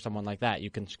Teodosic or someone like that, you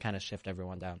can kind of shift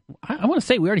everyone down. I want to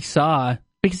say we already saw,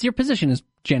 because your position is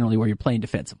generally where you're playing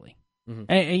defensively.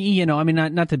 Mm-hmm. I mean,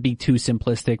 not to be too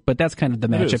simplistic, but that's kind of the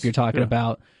matchup you're talking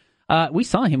about. We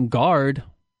saw him guard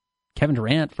Kevin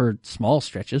Durant for small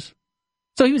stretches.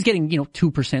 So he was getting, 2%,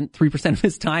 3% of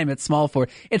his time at small forward.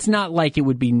 It's not like it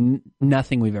would be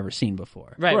nothing we've ever seen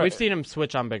before. Right. We've seen him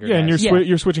switch on bigger guys. And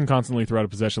you're switching constantly throughout a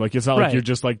possession. Like, it's not like you're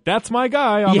just like, that's my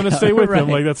guy, I'm going to stay with him.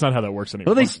 Like, that's not how that works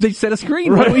anymore. Well, they set a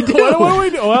screen. What do we do? What do we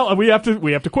do? Well, we have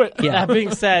to quit. Yeah. That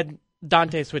being said,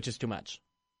 Dante switches too much.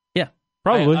 Yeah.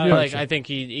 Probably. I think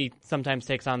he sometimes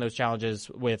takes on those challenges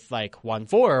with like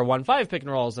 1-4 or 1-5 pick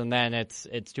and rolls, and then it's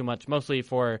too much, mostly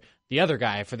for the other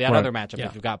guy, for that other matchup.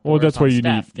 If you've got that's where you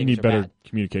Steph, need better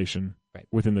communication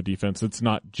within the defense. It's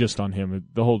not just on him.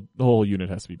 The whole unit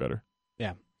has to be better.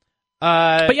 Yeah.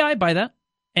 But yeah, I buy that.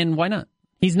 And why not?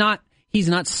 He's not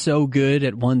so good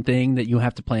at one thing that you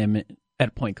have to play him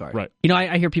at point guard. Right.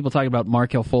 I hear people talking about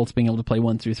Markelle Fultz being able to play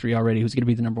 1 through 3 already, who's going to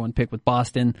be the number 1 pick with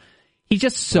Boston. He's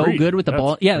just so good with the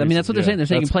ball. Yeah, I mean, that's what they're saying. They're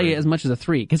saying he can play as much as a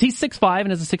 3. Because he's 6'5"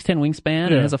 and has a 6'10" wingspan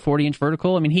and has a 40-inch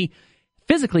vertical. I mean,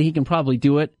 physically he can probably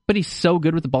do it, but he's so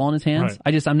good with the ball in his hands.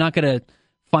 Right. I'm not going to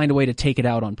find a way to take it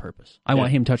out on purpose. I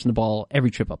want him touching the ball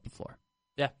every trip up the floor.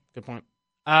 Yeah, good point.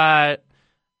 But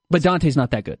Dante's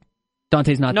not that good.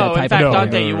 Dante's not that type of player. In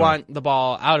fact, Dante, you want the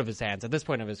ball out of his hands at this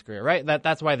point of his career, right?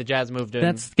 That's why the Jazz moved in.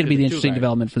 That's going to be the interesting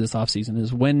development for this offseason,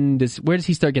 is where does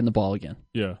he start getting the ball again?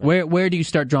 Yeah. Where do you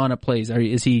start drawing up plays?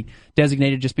 Is he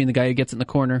designated just being the guy who gets in the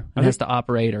corner and has to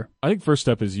operate? Or I think first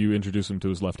step is you introduce him to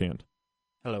his left hand.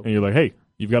 Hello. And you're like, hey,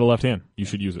 you've got a left hand. You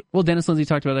should use it. Well, Dennis Lindsey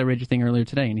talked about that Rager thing earlier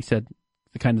today, and he said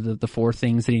the 4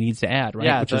 things that he needs to add, right?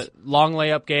 Yeah, long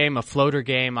layup game, a floater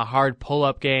game, a hard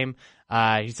pull-up game.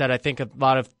 He said, I think a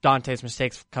lot of Dante's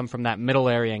mistakes come from that middle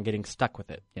area and getting stuck with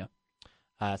it. Yeah.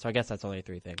 So I guess that's only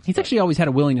 3 things. He's actually always had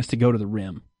a willingness to go to the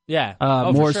rim. Yeah.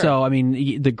 More sure. so, I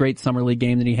mean, the great summer league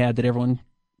game that he had that everyone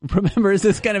remembers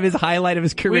is kind of his highlight of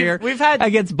his career. We've had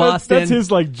against Boston. That's his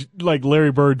like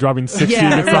Larry Bird dropping 60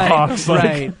 against the Hawks.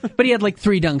 Right. But he had like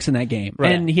 3 dunks in that game.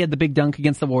 Right. And he had the big dunk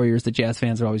against the Warriors that Jazz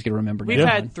fans are always going to remember. We've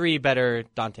had 3 better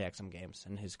Dante Exum games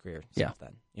in his career since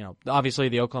then. Obviously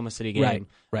the Oklahoma City game.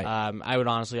 Right. I would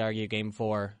honestly argue game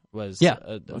 4 was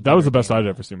that was the best I'd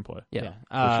ever seen him play. Yeah.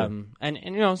 Sure.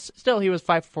 And still he was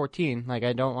 5 for 14. Like,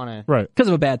 I don't want to because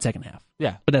of a bad second half.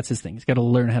 Yeah. But that's his thing. He's got to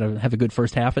learn how to have a good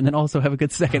first half and then also have a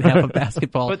good second half of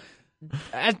basketball. But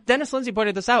as Dennis Lindsey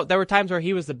pointed this out, there were times where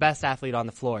he was the best athlete on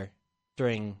the floor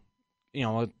during,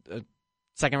 a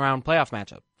second round playoff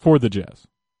matchup. For the Jazz.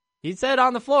 He said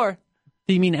on the floor.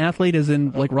 Do you mean athlete as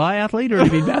in like raw athlete, or do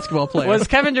you mean basketball player? Was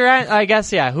Kevin Durant, I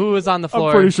guess, who was on the floor?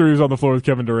 I'm pretty sure he was on the floor with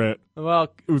Kevin Durant.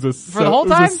 Well, it was for the whole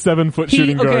time? It was a 7-foot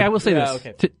shooting guard. Okay, I will say this.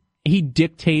 Okay. He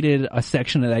dictated a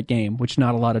section of that game, which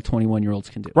not a lot of 21-year-olds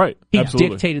can do. Right, He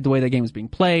absolutely. dictated the way that game was being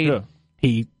played. Yeah.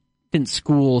 He didn't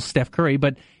school Steph Curry,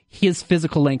 but his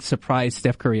physical length surprised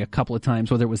Steph Curry a couple of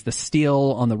times, whether it was the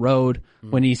steal on the road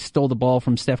when he stole the ball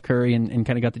from Steph Curry and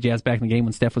kind of got the Jazz back in the game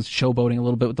when Steph was showboating a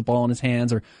little bit with the ball in his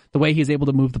hands, or the way he was able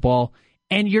to move the ball.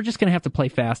 And you're just going to have to play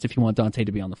fast if you want Dante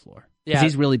to be on the floor. Because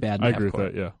he's really bad in I agree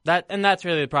with that, yeah. That's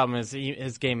really the problem, is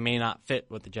his game may not fit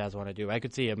what the Jazz want to do. I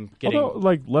could see him getting... Although,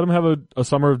 let him have a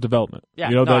summer of development.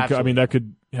 Yeah, that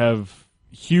could have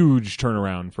huge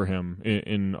turnaround for him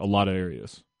in a lot of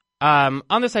areas.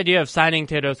 On this idea of signing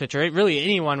Teodosic, or really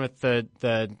anyone with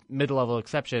the mid-level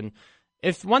exception,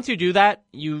 if once you do that,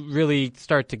 you really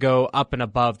start to go up and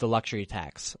above the luxury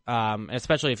tax.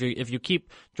 Especially if you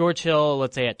keep George Hill,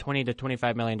 let's say, at $20 to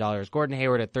 $25 million, Gordon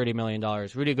Hayward at $30 million,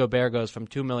 Rudy Gobert goes from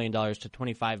 $2 million to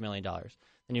 $25 million.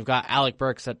 Then you've got Alec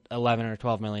Burks at $11 or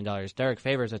 $12 million, Derek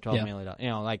Favors at $12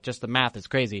 million. Just the math is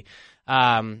crazy.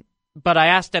 But I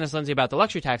asked Dennis Lindsey about the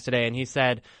luxury tax today, and he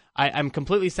said, I'm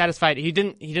completely satisfied. He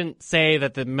didn't say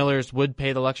that the Millers would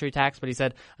pay the luxury tax, but he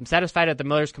said, I'm satisfied at the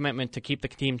Millers' commitment to keep the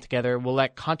team together. We'll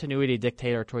let continuity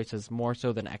dictate our choices more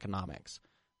so than economics,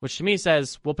 which to me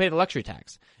says we'll pay the luxury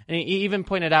tax. And he even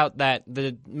pointed out that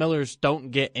the Millers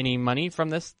don't get any money from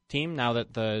this team now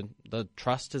that the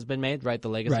trust has been made, right? The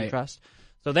legacy trust.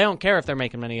 So they don't care if they're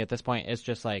making money at this point. It's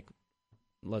just like,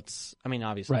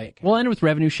 obviously. Right. Well, and with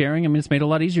revenue sharing, it's made it a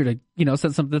lot easier to,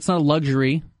 that's not a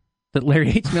luxury that Larry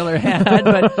H. Miller had,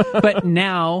 but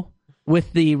now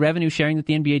with the revenue sharing that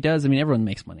the NBA does, everyone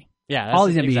makes money. Yeah. All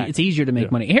these NBA, it's easier to make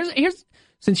money.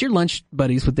 since you're lunch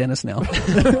buddies with Dennis now,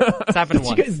 It's happened you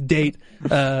once. guys date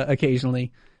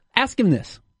occasionally, ask him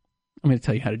this. I'm going to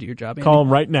tell you how to do your job, Andy. Call him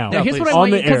right now. Now, here's please. what I On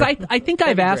want the you, because air. I think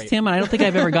I've be asked great. him, and I don't think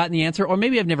I've ever gotten the answer, or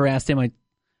maybe I've never asked him. I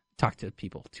talk to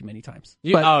people too many times.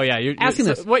 But ask him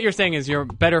this. What you're saying is you're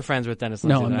better friends with Dennis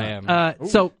Lindsay no, I'm than I not. am.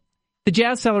 So the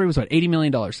Jazz salary was what, $80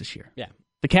 million this year. Yeah.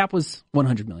 The cap was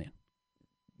 $100 million.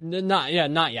 Not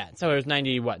yet. So it was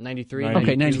 93?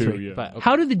 Okay, 93. Yeah. But, okay.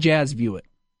 How do the Jazz view it?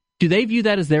 Do they view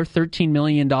that as their $13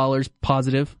 million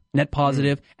positive, net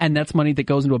positive, and that's money that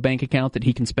goes into a bank account that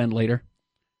he can spend later?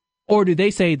 Or do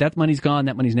they say that money's gone,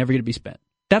 that money's never going to be spent?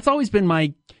 That's always been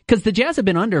because the Jazz have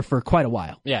been under for quite a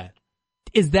while. Yeah.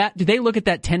 Do they look at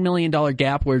that $10 million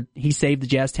gap where he saved the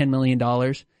Jazz $10 million?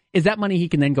 Is that money he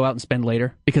can then go out and spend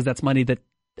later? Because that's money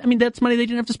that's money they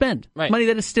didn't have to spend. Right. Money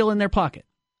that is still in their pocket.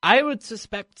 I would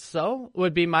suspect so,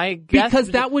 would be my guess.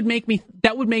 Because that would make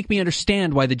me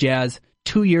understand why the Jazz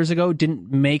 2 years ago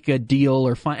didn't make a deal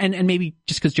or and maybe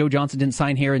just because Joe Johnson didn't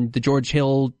sign here and the George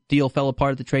Hill deal fell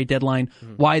apart at the trade deadline,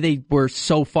 why they were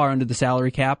so far under the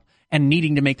salary cap and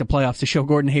needing to make the playoffs to show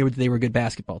Gordon Hayward that they were a good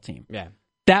basketball team. Yeah.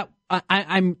 That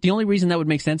I'm the only reason that would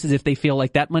make sense is if they feel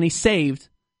like that money saved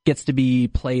gets to be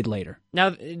played later.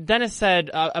 Now, Dennis said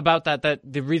about that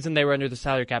the reason they were under the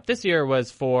salary cap this year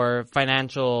was for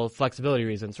financial flexibility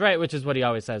reasons, right? Which is what he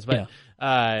always says. But,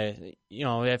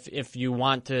 if you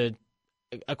want to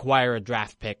acquire a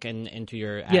draft pick into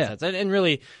your assets. And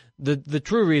really, the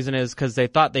true reason is because they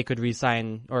thought they could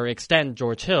re-sign or extend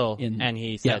George Hill, and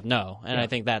he said no. And I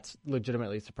think that's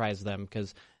legitimately surprised them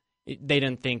because they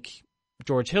didn't think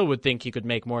George Hill would think he could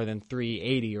make more than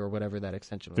 $380 or whatever that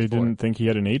extension was They didn't think he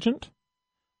had an agent?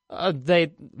 I think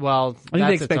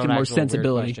they expected more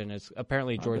sensibility. Is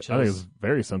apparently George I think Hill's. it's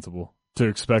very sensible to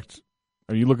expect.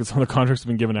 I mean, you look at some of the contracts that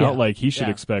have been given out, like he should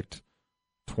expect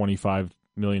 $25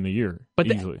 million a year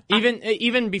easily.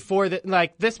 Even before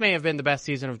that, this may have been the best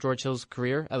season of George Hill's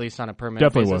career, at least on a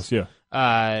permanent Definitely basis. was,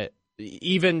 yeah.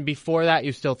 Even before that,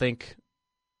 you still think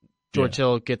George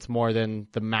Hill gets more than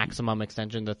the maximum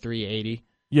extension, the $380.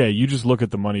 Yeah, you just look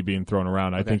at the money being thrown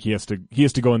around. I think he has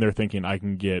to go in there thinking I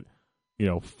can get,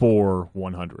 $400.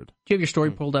 Do you have your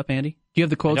story pulled up, Andy? Do you have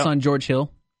the quotes on George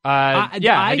Hill? I do.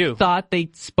 I thought they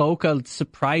spoke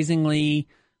surprisingly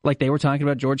like they were talking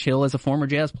about George Hill as a former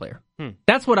Jazz player.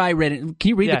 That's what I read. Can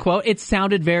you read the quote? It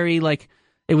sounded very like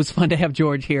it was fun to have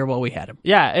George here while we had him.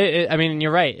 Yeah, I mean,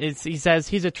 you're right. He says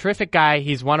he's a terrific guy.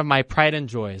 He's one of my pride and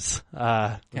joys,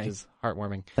 which is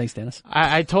heartwarming. Thanks, Dennis.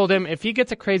 I told him if he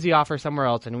gets a crazy offer somewhere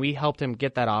else and we helped him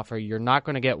get that offer, you're not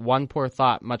going to get one poor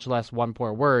thought, much less one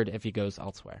poor word if he goes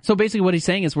elsewhere. So basically what he's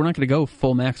saying is we're not going to go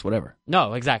full max whatever.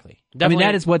 No, exactly. Definitely. I mean,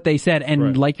 that is what they said,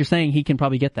 and like you're saying, he can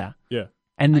probably get that. Yeah.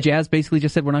 And the Jazz basically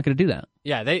just said we're not going to do that.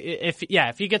 Yeah,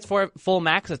 if he gets full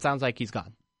max, it sounds like he's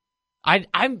gone.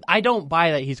 I don't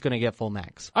buy that he's going to get full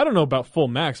max. I don't know about full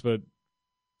max, but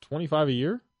 $25 a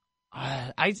year?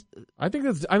 I think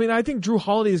that's. I mean, I think Drew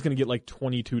Holiday is going to get like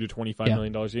 $22 to $25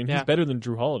 million a year, and he's better than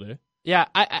Drew Holiday. Yeah,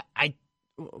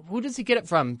 who does he get it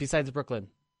from besides Brooklyn?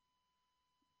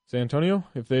 San Antonio,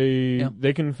 if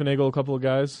they can finagle a couple of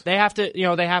guys, they have to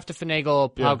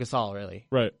finagle Pau Gasol, really,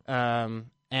 right?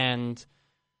 And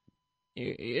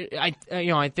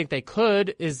I think they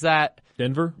could. Is that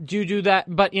Denver? Do you do that?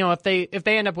 But if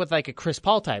they end up with like a Chris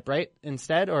Paul type, right,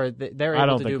 instead, or they're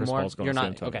able to do Chris more. Paul's going You're to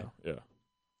not San Antonio. okay. Yeah.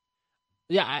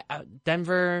 Yeah,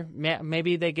 Denver.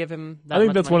 Maybe they give him. I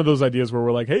think that's one of those ideas where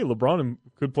we're like, hey, LeBron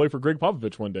could play for Greg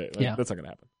Popovich one day. That's not going to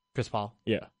happen. Chris Paul.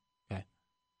 Yeah.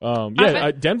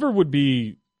 Okay. Denver would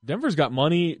be. Denver's got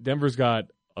money. Denver's got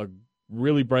a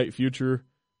really bright future.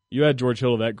 You add George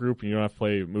Hill to that group, and you don't have to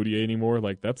play Moutier anymore.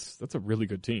 Like that's a really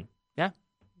good team. Yeah.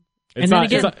 It's not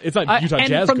Utah Jazz.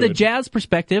 And from good. the Jazz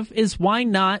perspective, is why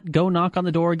not go knock on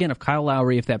the door again of Kyle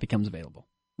Lowry if that becomes available?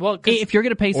 Well, if you're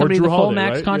going to pay somebody the full Holiday,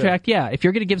 max right? contract, if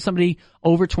you're going to give somebody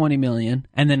over $20 million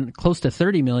and then close to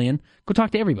 $30 million, go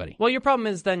talk to everybody. Well, your problem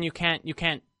is then you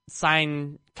can't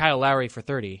sign Kyle Lowry for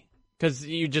 30 because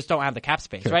you just don't have the cap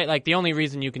space, right? Like the only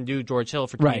reason you can do George Hill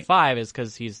for 25 is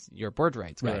because he's your board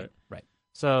rights guy. Right.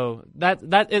 So that's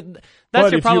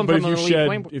your problem from an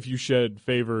elite. If you shed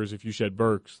Favors, if you shed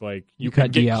Burks, like you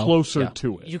cut can get DL. closer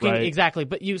to it. You can right? exactly,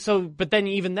 but then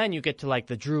even then you get to like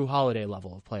the Drew Holiday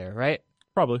level of player, right?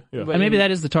 Probably, yeah. But And maybe that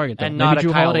is the target, though. and Maybe not a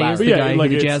Drew Kyle Holiday is Lowry. the Yeah, guy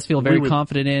like who the it's- Jazz feel very we would-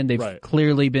 confident in. They've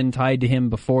clearly been tied to him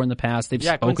before in the past. They've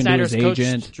spoken Quinn to his Snyder's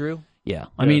agent. coached Drew. Yeah.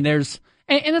 I mean, there's...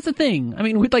 And that's the thing. I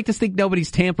mean, we'd like to think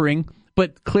nobody's tampering,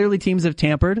 but clearly teams have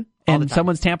tampered, and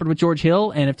someone's tampered with George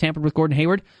Hill and have tampered with Gordon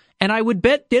Hayward. And I would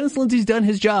bet Dennis Lindsay's done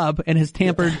his job and has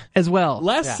tampered as well.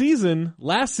 Last season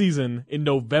in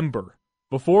November,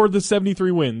 before the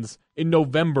 73 wins, in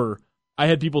November, I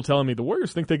had people telling me the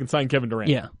Warriors think they can sign Kevin Durant.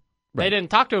 Yeah. They didn't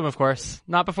talk to him, of course.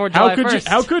 Not before July 1st.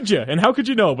 How could you? And how could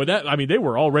you know? But they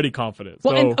were already confident.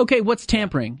 Well, So and, okay, what's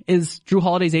tampering? Is Drew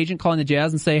Holiday's agent calling the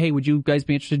Jazz and say, hey, would you guys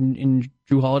be interested in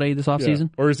Drew Holiday this yeah.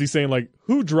 offseason? Or is he saying like,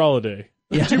 Hugh Droliday?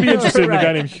 Yeah. Would you be interested in a Right.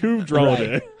 guy named Hugh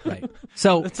Droliday? Right.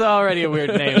 So, It's already a weird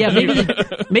name. yeah,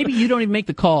 maybe you don't even make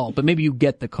the call, but maybe you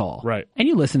get the call. Right. And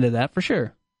you listen to that for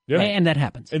sure. Yeah. And that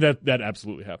happens. And that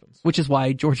absolutely happens. Which is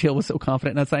why George Hill was so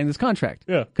confident not signing this contract.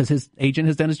 Yeah. Because his agent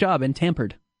has done his job and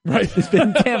tampered. Right. It's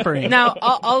been tampering. Now,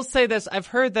 I'll say this. I've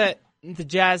heard that the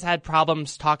Jazz had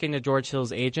problems talking to George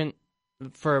Hill's agent.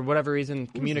 For whatever reason,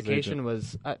 communication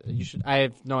was... I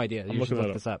have no idea. You should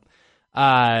look this up.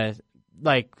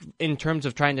 Like, in terms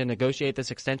of trying to negotiate this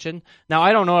extension. Now,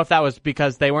 I don't know if that was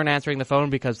because they weren't answering the phone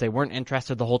because they weren't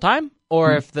interested the whole time,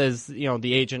 or if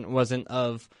the agent wasn't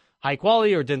of high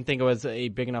quality or didn't think it was a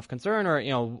big enough concern,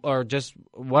 or or just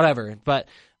whatever. But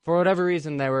for whatever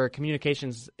reason, there were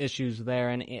communications issues there,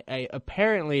 and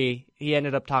apparently he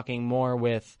ended up talking more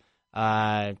with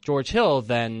George Hill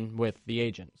than with the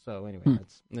agent. So anyway,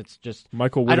 it's just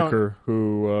Michael Whitaker,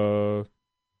 who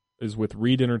is with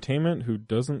Reed Entertainment, who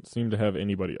doesn't seem to have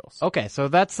anybody else. okay. So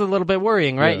that's a little bit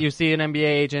worrying, right? Yeah. You see an NBA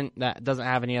agent that doesn't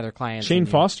have any other clients. Shane and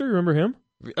you- Foster, remember him?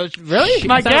 Really?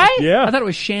 My guy? Yeah. I thought it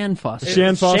was Shan Foster.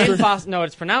 Shan Foster. Shane Foster. No,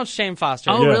 it's pronounced Shane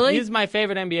Foster. Oh, Yeah. really? He's my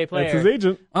favorite NBA player. That's his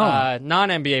agent.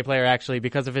 Non-NBA player, actually,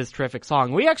 because of his terrific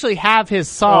song. We actually have his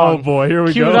song. Oh boy, here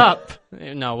we queued go. up.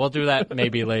 No, we'll do that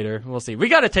maybe later. We'll see. We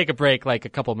got to take a break like a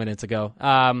couple minutes ago.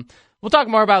 We'll talk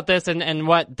more about this and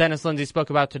what Dennis Lindsay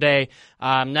spoke about today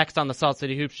next on the Salt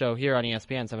City Hoops Show here on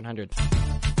ESPN 700.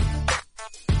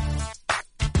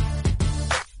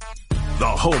 The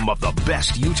home of the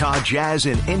best Utah Jazz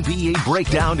and NBA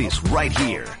breakdown is right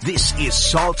here. This is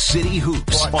Salt City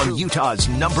Hoops on Utah's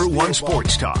 #1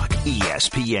 sports talk,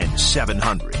 ESPN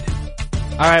 700.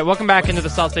 All right, welcome back into the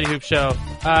Salt City Hoops Show.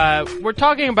 We're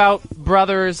talking about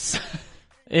brothers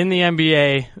in the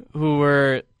NBA who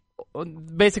were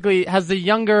basically, has the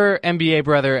younger NBA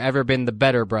brother ever been the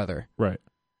better brother? Right.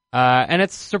 And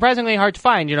it's surprisingly hard to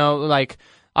find, like,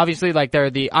 obviously, like, they're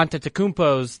the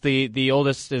Antetokounmpos, the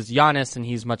oldest is Giannis, and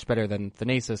he's much better than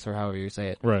Thanasis, or however you say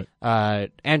it. Right.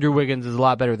 Andrew Wiggins is a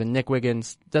lot better than Nick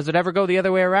Wiggins. Does it ever go the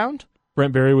other way around?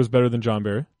 Brent Barry was better than John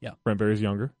Barry. Yeah. Brent Barry's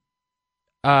younger.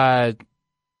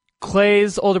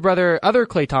 Clay's older brother, other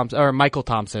Klay Thompson, or Michael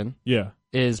Thompson, Yeah.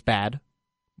 is bad,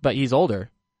 but he's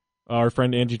older. Our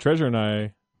friend Angie Treasure and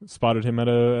I spotted him at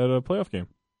a playoff game.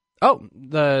 Oh,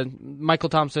 the Michael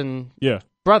Thompson Yeah.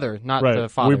 brother, not Right. the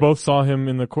father. We both saw him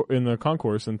in the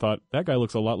concourse and thought that guy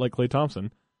looks a lot like Klay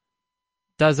Thompson.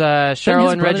 Does Doesn't Cheryl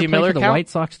his and brother Reggie play Miller for the count? White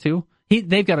Sox too?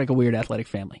 They've got like a weird athletic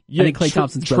family. I think Klay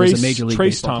Thompson's brother is a major league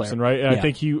Trace baseball Thompson, player. right? And Yeah. I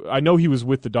think I know he was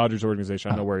with the Dodgers organization.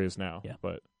 I don't know where he is now. Yeah.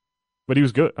 But he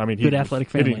was good. I mean, he Good was athletic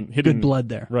family. hitting, Good blood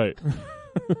there. Right.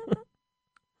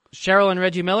 Cheryl and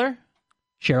Reggie Miller?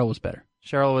 Cheryl was better.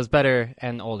 Cheryl was better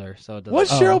and older, so it doesn't. Was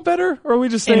Cheryl better, or are we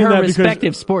just In saying her that respective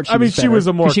because sport, she I mean, was she better. was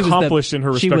a more 'Cause she was the- accomplished in her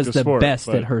She respective was the sport. best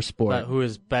but- at her sport. But who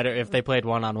is better if they played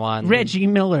one-on-one? Reggie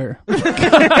Miller.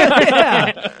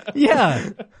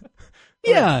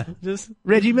 Yeah. Just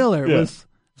Reggie Miller Yeah. was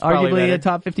probably arguably better. a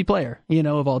top 50 player,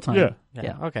 of all time.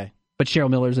 Yeah. Okay. But Cheryl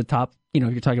Miller's a top,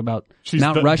 you're talking about She's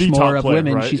Mount the Rushmore top of player,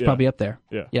 women. right? She's Yeah. probably up there.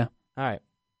 Yeah. Yeah. All right.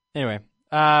 Anyway,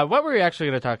 what were we actually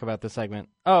going to talk about this segment?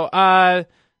 Oh,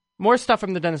 more stuff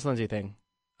from the Dennis Lindsay thing.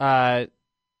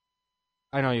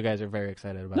 I know you guys are very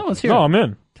excited about. No, this. let's hear No, it. I'm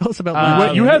in. Tell us about Uh,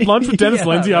 Wait, you had lunch with Dennis Yeah,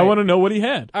 Lindsay. I right. want to know what he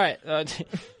had. All right.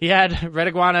 He had Red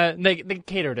Iguana. They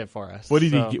catered it for us. What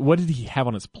did so What did he have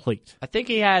on his plate? I think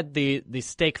he had the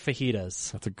steak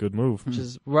fajitas, That's a good move. which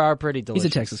are pretty He's delicious. a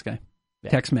Texas guy. Yeah.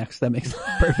 Tex-Mex. That makes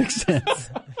perfect sense.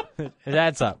 It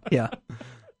adds up. Yeah.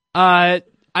 I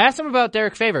asked him about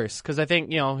Derek Favors because I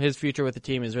think his future with the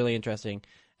team is really interesting,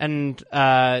 and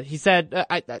he said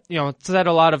said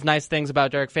a lot of nice things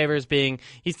about Derek Favors. He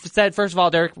said first of all,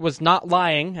 Derek was not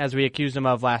lying as we accused him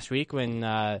of last week when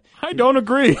I don't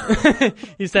agree.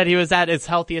 he said he was at his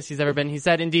healthiest he's ever been. He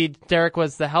said indeed Derek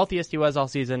was the healthiest he was all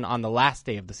season on the last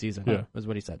day of the season. Yeah. Was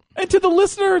what he said. And to the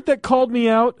listener that called me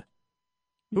out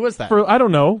Who was that? for I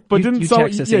don't know, but You didn't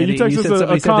text us, yeah, Andy, you text and us said a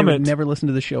somebody said they would comment never listen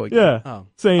to the show again. yeah, Oh.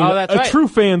 saying Oh, that's right. true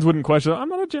fans wouldn't question. I'm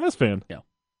not a Jazz fan.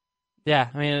 Yeah,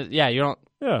 I mean, yeah, you don't.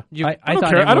 Yeah, You, I I don't thought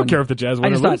care. I everyone- don't care if the Jazz I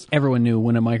win or just lose. thought everyone knew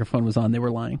when a microphone was on, they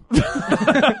were lying.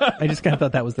 I just kind of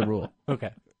thought that was the rule. okay.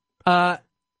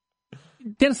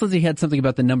 Dennis Lindsay had something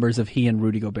about the numbers of he and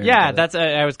Rudy Gobert. Yeah, together. that's.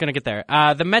 I was going to get there.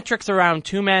 The metrics around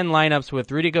two-man lineups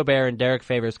with Rudy Gobert and Derek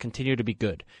Favors continue to be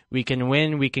good. We can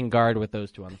win. We can guard with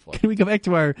those two on the floor. Can we go back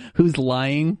to our who's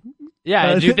lying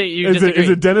Yeah, do you think you Is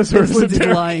disagree? it Dennis or Dennis is it Lindsey's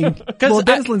Derek? lying. Well,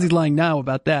 Dennis Lindsey's lying now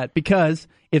about that because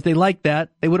if they liked that,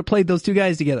 they would have played those two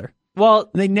guys together. Well,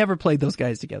 And they never played those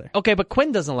guys together. okay, but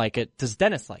Quinn doesn't like it. Does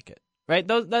Dennis like it? Right?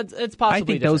 It's possibly I think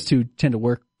different. those two tend to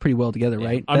work pretty well together,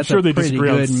 right? I'm That's sure a they pretty disagree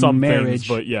on good some marriage. things,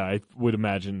 but yeah, I would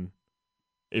imagine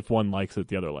if one likes it,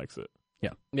 the other likes it.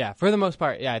 Yeah, for the most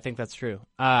part, yeah, I think that's true.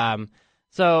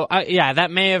 So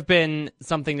that may have been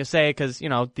something to say because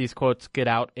these quotes get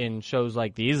out in shows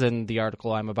like these and the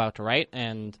article I'm about to write,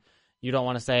 and you don't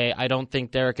want to say I don't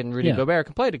think Derek and Rudy Gobert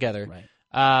can play together.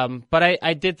 Right. But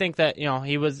I did think that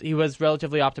he was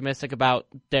relatively optimistic about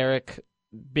Derek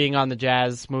being on the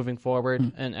Jazz moving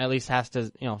forward, and at least has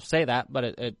to say that.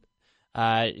 But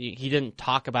he didn't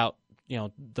talk about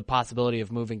the possibility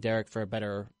of moving Derek for a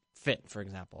better fit, for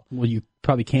example. Well, you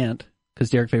probably can't because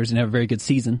Derek Favors didn't have a very good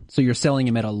season. So you're selling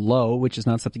him at a low, which is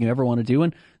not something you ever want to do.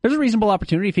 And there's a reasonable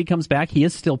opportunity if he comes back. He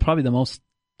is still probably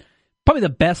the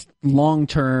best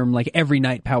long-term, like every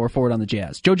night power forward on the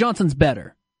Jazz. Joe Johnson's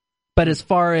better. But as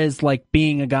far as like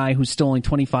being a guy who's still only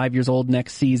 25 years old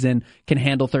next season, can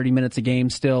handle 30 minutes a game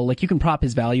still, like you can prop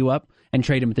his value up and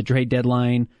trade him at the trade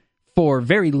deadline for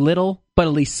very little, but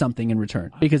at least something in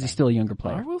return because he's still a younger I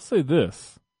player. will say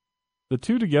this. The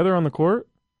two together on the court,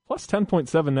 plus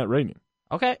 10.7 net rating.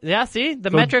 Okay, yeah, see? The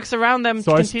metrics around them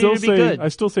So continue to be good. I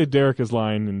still say Derek is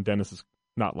lying and Dennis is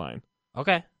not lying.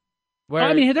 Okay.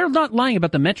 I mean, they're not lying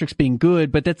about the metrics being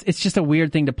good, but it's just a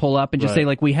weird thing to pull up and just say,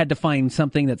 like, we had to find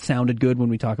something that sounded good when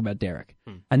we talk about Derek.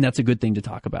 And that's a good thing to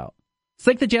talk about. It's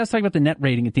like the Jazz talked about the net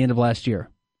rating at the end of last year.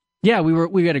 Yeah,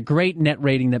 we had a great net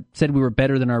rating that said we were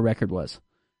better than our record was.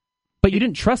 But you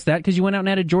didn't trust that because you went out and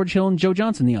added George Hill and Joe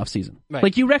Johnson in the offseason. Right.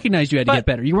 Like, you recognized you had to get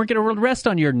better. You weren't going to rest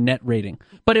on your net rating.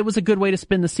 But it was a good way to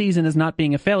spend the season as not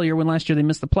being a failure when last year they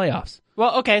missed the playoffs.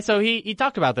 Well, okay, so he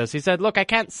talked about this. He said, look, I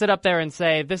can't sit up there and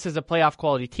say this is a playoff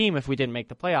quality team if we didn't make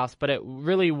the playoffs, but it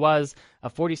really was a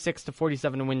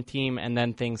 46-47 win team, and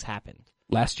then things happened.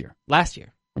 Last year.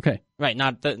 Okay. Right,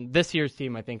 not this year's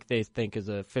team. I think they think is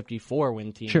a 54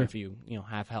 win team if you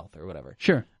have health or whatever.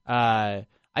 Sure.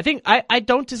 I think I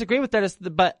don't disagree with that,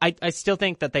 but I still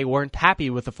think that they weren't happy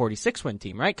with a 46-win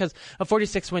team, right? Because a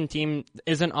 46-win team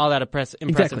isn't all that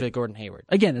impressive to Gordon Hayward.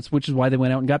 Again, which is why they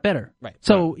went out and got better. Right.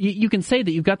 So you can say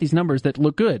that you've got these numbers that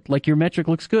look good, like your metric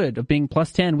looks good of being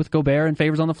plus 10 with Gobert and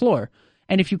Favors on the floor.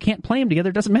 And if you can't play them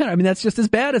together, it doesn't matter. I mean, that's just as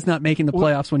bad as not making the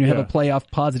playoffs when you have a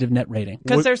playoff positive net rating.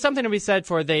 Because there's something to be said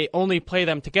for they only play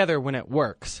them together when it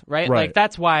works, right? Right. Like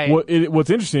that's why. What's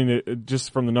interesting,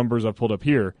 just from the numbers I've pulled up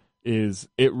here, is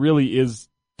it really is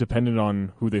dependent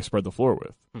on who they spread the floor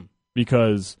with.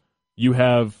 Because you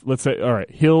have, let's say, all right,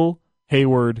 Hill,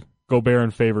 Hayward, Gobert,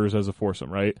 and Favors as a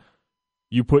foursome, right?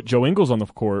 You put Joe Ingles on the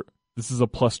court, this is a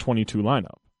plus 22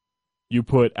 lineup. You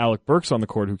put Alec Burks on the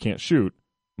court who can't shoot,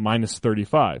 minus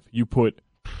 35. You put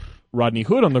Rodney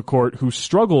Hood on the court who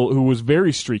was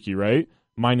very streaky, right?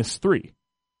 Minus 3.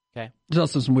 Okay. There's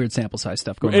also some weird sample size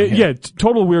stuff going on here. Yeah,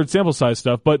 total weird sample size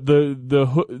stuff, but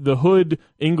the Hood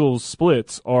Ingles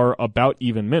splits are about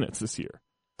even minutes this year.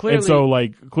 Clearly, and so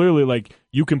clearly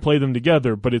you can play them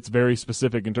together, but it's very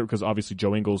specific in terms because obviously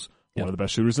Joe Ingles one of the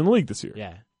best shooters in the league this year.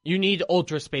 Yeah. You need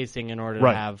ultra spacing in order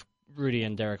to have Rudy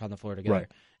and Derek on the floor together. Right.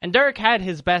 And Derek had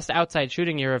his best outside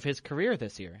shooting year of his career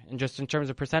this year, and just in terms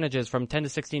of percentages from 10 to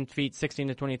 16 feet, 16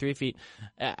 to 23 feet.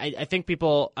 I think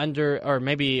people or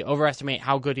maybe overestimate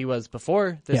how good he was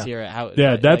before this year.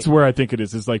 That's where I think it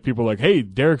is. It's like people are like, hey,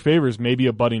 Derek Favors may be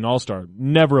a budding all-star.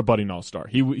 Never a budding all-star.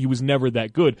 He was never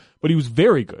that good, but he was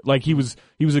very good. Like he was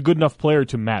a good enough player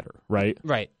to matter, right?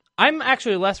 Right. I'm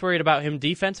actually less worried about him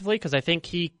defensively because I think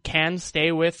he can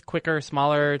stay with quicker,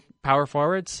 smaller power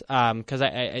forwards. Because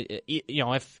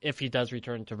if he does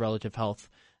return to relative health,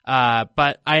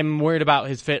 but I'm worried about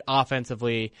his fit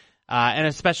offensively, and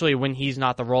especially when he's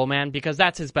not the roll man because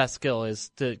that's his best skill is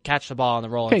to catch the ball on the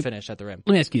roll and finish at the rim.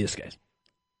 Let me ask you this, guys: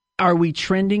 are we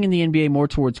trending in the NBA more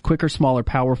towards quicker, smaller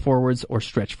power forwards or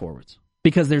stretch forwards?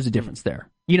 Because there's a difference there.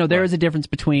 There is a difference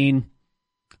between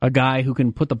a guy who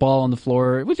can put the ball on the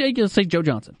floor, which let's say Joe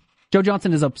Johnson. Joe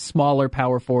Johnson is a smaller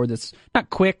power forward that's not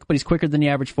quick, but he's quicker than the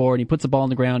average forward. He puts the ball on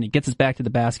the ground. He gets his back to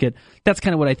the basket. That's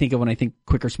kind of what I think of when I think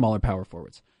quicker, smaller power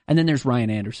forwards. And then there's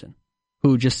Ryan Anderson,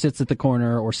 who just sits at the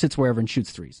corner or sits wherever and shoots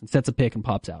threes and sets a pick and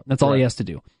pops out. That's all he has to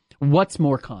do. What's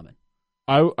more common?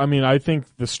 I mean, I think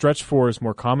the stretch four is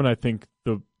more common. I think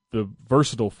the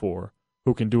versatile four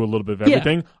who can do a little bit of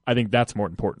everything, I think that's more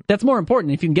important. That's more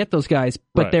important if you can get those guys,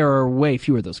 but Right. there are way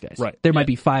fewer of those guys. Right. There might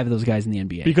be 5 of those guys in the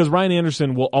NBA. Because Ryan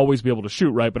Anderson will always be able to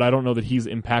shoot, right? But I don't know that he's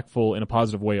impactful in a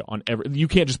positive way on you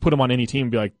can't just put him on any team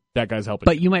and be like, that guy's helping.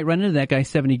 But you might run into that guy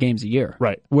 70 games a year.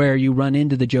 Right. Where you run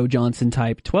into the Joe Johnson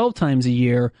type 12 times a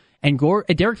year, and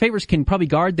Derek Favors can probably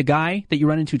guard the guy that you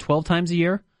run into 12 times a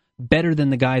year better than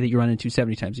the guy that you run into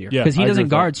 70 times a year. Yeah, Because he I agree doesn't with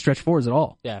guard stretch fours at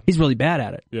all. Yeah. He's really bad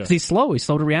at it. Yeah. Because he's slow. He's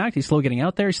slow to react. He's slow getting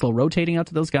out there. He's slow rotating out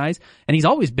to those guys. And he's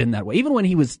always been that way. Even when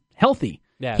he was healthy,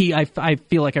 Yeah. I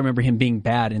feel like I remember him being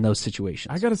bad in those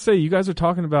situations. I got to say, you guys are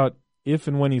talking about if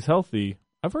and when he's healthy.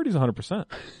 I've heard he's 100%.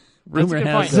 Rumor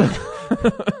That's has a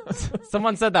good point.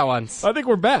 Someone said that once. I think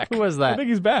we're back. Who was that? I think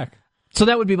he's back. So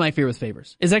that would be my fear with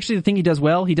Favors. Is actually the thing he does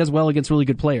well. He does well against really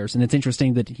good players, and it's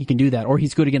interesting that he can do that. Or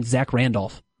he's good against Zach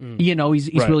Randolph. You know,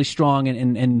 he's Right. really strong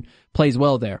and plays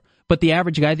well there. But the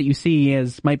average guy that you see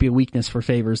might be a weakness for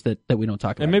Favors that we don't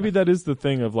talk about. And maybe enough. that is the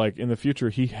thing of like in the future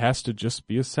he has to just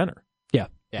be a center. Yeah.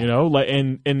 Yeah. You know, like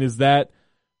and is that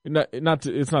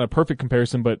it's not a perfect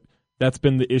comparison, but that's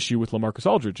been the issue with LaMarcus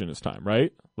Aldridge in his time,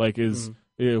 right? Like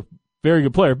very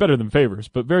good player, better than Favors,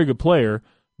 but very good player,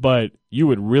 but you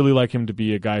would really like him to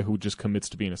be a guy who just commits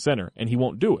to being a center, and he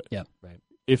won't do it. Yeah. Right.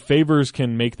 If Favors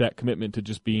can make that commitment to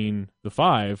just being the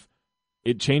 5,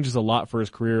 it changes a lot for his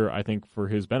career, I think, for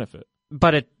his benefit.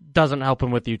 But it doesn't help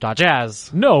him with the Utah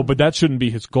Jazz. No, but that shouldn't be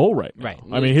his goal right now. Right.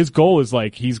 I mean, his goal is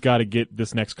like he's got to get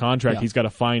this next contract. Yeah. He's got to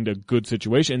find a good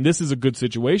situation. And this is a good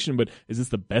situation, but is this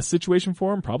the best situation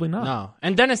for him? Probably not. No.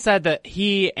 And Dennis said that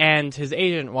he and his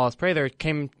agent, Wallace Prather,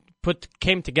 came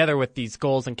together with these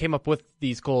goals and came up with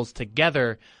these goals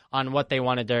together on what they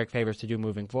wanted Derek Favors to do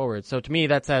moving forward. So to me,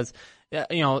 that says,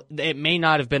 it may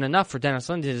not have been enough for Dennis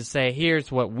Lindsey to say, here's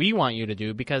what we want you to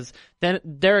do, because then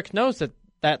Derek knows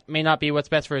that may not be what's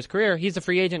best for his career. He's a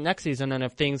free agent next season, and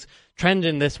if things trend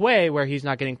in this way, where he's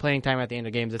not getting playing time at the end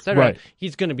of games, etc., Right.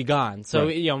 he's going to be gone. So,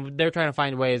 Right. they're trying to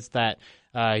find ways that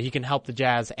he can help the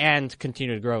Jazz and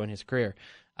continue to grow in his career,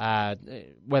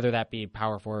 whether that be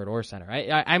power forward or center.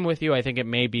 I'm with you. I think it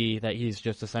may be that he's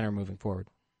just a center moving forward.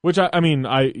 Which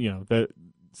that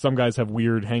some guys have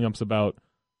weird hangups about,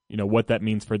 what that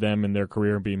means for them in their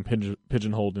career and being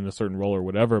pigeonholed in a certain role or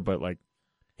whatever. But like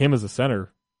him as a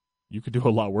center, you could do a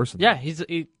lot worse than Yeah, that. he's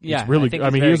really. think I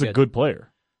he's mean, very he is a good. good player.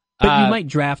 But you might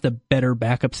draft a better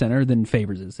backup center than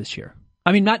Favors is this year.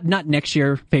 I mean, not next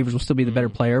year. Favors will still be the better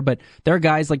player, but there are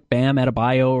guys like Bam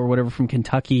Adebayo or whatever from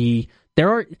Kentucky.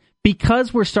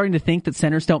 Because we're starting to think that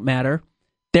centers don't matter,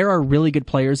 there are really good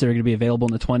players that are going to be available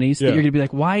in the 20s that Yeah. you're going to be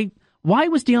like, why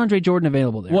was DeAndre Jordan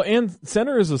available there? Well, and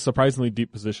center is a surprisingly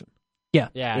deep position Yeah.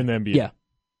 in the NBA. Yeah.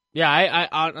 Yeah,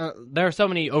 I there are so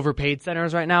many overpaid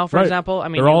centers right now, for Right. example. I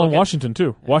mean, They're you all look in at Washington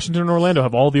too. Washington and Orlando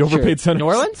have all the overpaid centers. New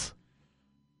Orleans?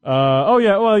 Oh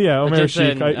yeah, well yeah, Omer Just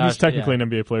Sheik. in, He's technically an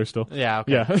NBA player still. Yeah,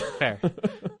 okay. Yeah. Fair.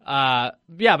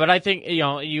 Yeah, but I think,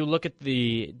 you look at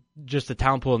the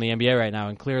talent pool in the NBA right now,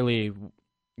 and clearly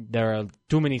there are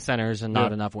too many centers and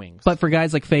not enough wings. But for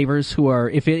guys like Favors, who are,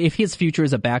 if his future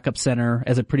is a backup center,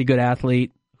 as a pretty good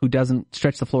athlete, who doesn't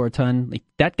stretch the floor a ton, like,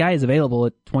 that guy is available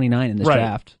at 29 in this Right.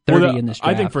 draft, 30 in this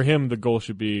draft. I think for him the goal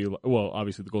should be, well,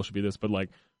 obviously the goal should be this, but like,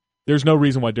 there's no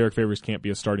reason why Derek Favors can't be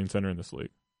a starting center in this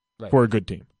league for a good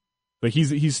team. Like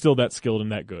he's still that skilled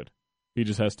and that good. He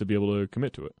just has to be able to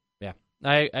commit to it. Yeah,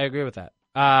 I agree with that.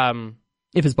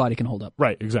 if his body can hold up.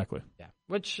 Right, exactly. Yeah,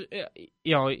 which,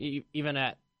 even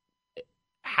at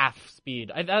half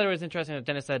speed, I thought it was interesting that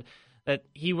Dennis said that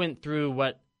he went through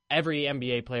what every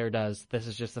NBA player does. This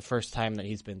is just the first time that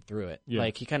he's been through it. Yeah.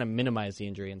 Like, he kind of minimized the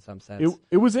injury in some sense.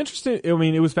 It was interesting. I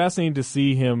mean, it was fascinating to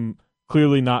see him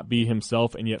clearly not be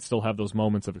himself and yet still have those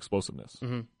moments of explosiveness.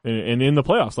 Mm-hmm. And in the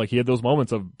playoffs, like, he had those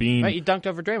moments of being Right, he dunked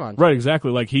over Draymond. Right,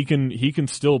 exactly. Like, he can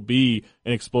still be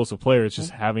an explosive player. It's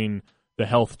just having the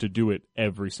health to do it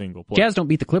every single play. Jazz don't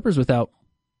beat the Clippers without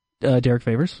Derek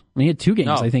Favors. I mean, he had two games,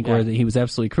 No, I think, yeah. where he was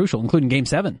absolutely crucial, including Game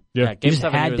 7. Yeah. Game He just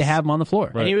 7, had he to was- have him on the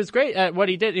floor. And he was great at what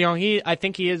he did. I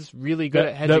think he is really good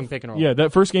at hedging pick and roll. Yeah,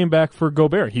 that first game back for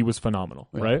Gobert, he was phenomenal,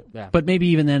 right? Yeah. But maybe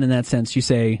even then, in that sense, you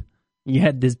say you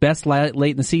had his best late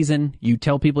in the season. You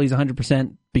tell people he's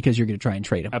 100% because you're going to try and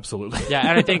trade him. Absolutely. Yeah,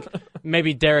 and I think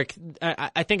maybe Derek,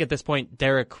 I think at this point,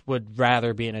 Derek would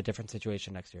rather be in a different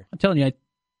situation next year. I'm telling you,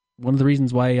 one of the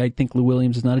reasons why I think Lou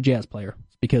Williams is not a Jazz player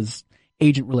is because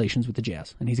agent relations with the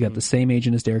Jazz, and he's got the same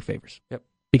agent as Derek Favors. Yep.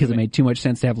 Because it made too much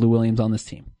sense to have Lou Williams on this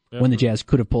team when the Jazz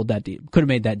could have pulled that deal, could have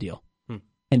made that deal, and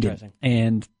didn't. Interesting.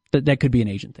 And that could be an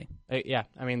agent thing. Yeah,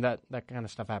 I mean, that kind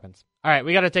of stuff happens. All right,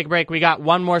 we got to take a break. We got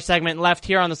one more segment left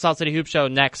here on the Salt City Hoop Show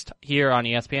next here on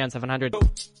ESPN 700. Go,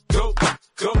 go,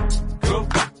 go, go,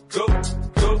 go.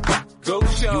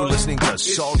 You're listening to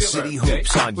Salt City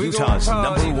Hoops on Utah's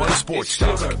 #1 sports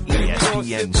talk,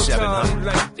 ESPN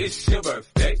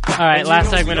 700. All right, last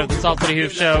segment of the Salt City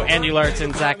Hoops show. Andy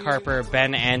Larson, Zach Harper,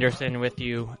 Ben Anderson with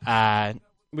you.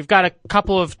 We've got a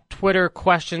couple of Twitter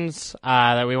questions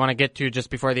that we want to get to just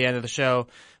before the end of the show.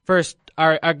 First,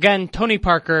 again, Tony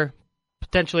Parker,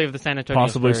 potentially of the San Antonio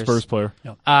Possibly Spurs. Spurs player.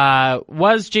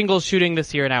 Was Jingles shooting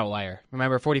this year an outlier?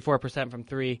 Remember, 44% from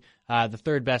three, the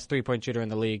third best three-point shooter in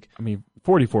the league. I mean,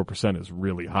 44% is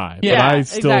really high. Yeah, but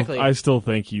exactly. I still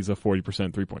think he's a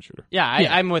 40% three-point shooter. Yeah,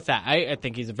 I'm with that. I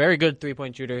think he's a very good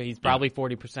three-point shooter. He's probably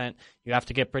 40%. You have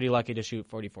to get pretty lucky to shoot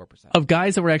 44%. Of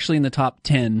guys that were actually in the top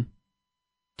 10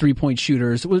 three-point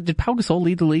shooters, did Pau Gasol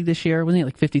lead the league this year? Wasn't he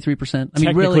like 53%? I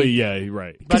mean, really? Yeah,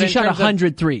 right. Because he shot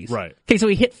 100 threes. Right. Okay, so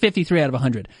he hit 53 out of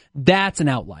 100. That's an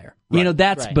outlier. Right. You know,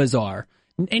 that's Right. bizarre.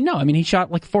 And no, I mean, he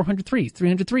shot like 400 threes,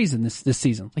 300 threes in this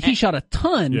season. Like, he shot a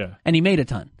ton, and he made a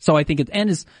ton. So I think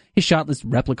his shot is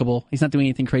replicable. He's not doing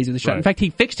anything crazy with the shot. Right. In fact, he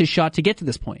fixed his shot to get to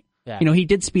this point. Yeah. You know, he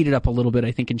did speed it up a little bit,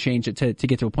 I think, and change it to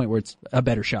get to a point where it's a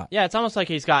better shot. Yeah, it's almost like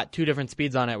he's got two different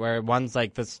speeds on it, where one's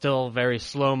like the still very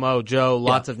slow-mo Joe,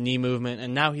 lots of knee movement,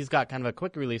 and now he's got kind of a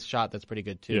quick release shot that's pretty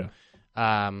good too. Yeah.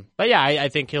 But yeah, I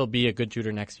think he'll be a good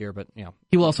shooter next year, but you know.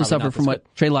 He will also probably suffer not from this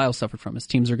what Trey Lyles suffered from. His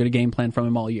teams are going to game plan from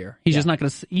him all year. He's just not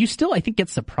going to. You still, I think, get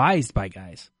surprised by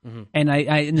guys. Mm-hmm. And I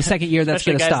in the second year, that's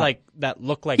going to guys stop. like that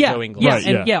look like Joe Ingles. Yeah, Right,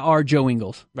 and are Joe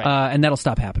Ingles. Right. And that'll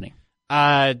stop happening.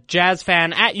 Jazz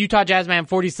fan at Utah Jazzman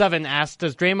 47 asked,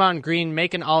 does Draymond Green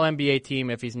make an All-NBA team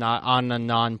if he's not on a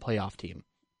non-playoff team?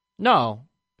 No.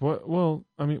 What? Well,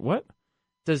 I mean, what?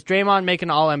 Does Draymond make an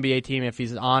All-NBA team if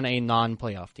he's on a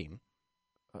non-playoff team?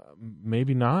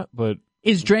 Maybe not, but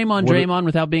Is Draymond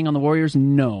without being on the Warriors?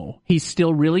 No. He's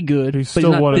still really good, he's but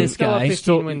still he's not one of this still a guy.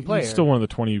 15-win player. He's still one of the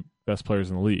 20 best players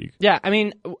in the league. Yeah, I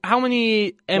mean, how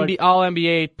many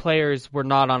All-NBA players were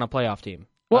not on a playoff team?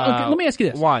 Well, okay, let me ask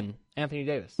you this. One, Anthony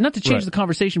Davis. Not to change Right. the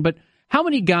conversation, but how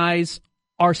many guys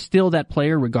are still that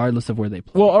player regardless of where they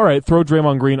play? Well, all right, throw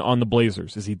Draymond Green on the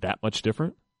Blazers. Is he that much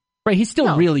different? Right, he's still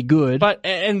No. really good.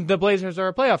 And the Blazers are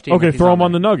a playoff team. Okay, if he's throw him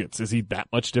on there. the Nuggets. Is he that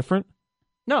much different?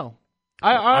 No.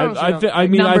 I honestly don't. I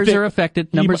mean, numbers I think are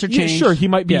affected. Numbers are changed. Sure, he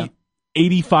might be Yeah.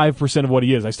 85% of what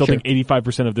he is. I still Sure. think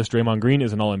 85% of this Draymond Green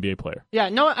is an All-NBA player. Yeah,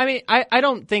 no, I mean, I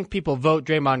don't think people vote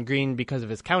Draymond Green because of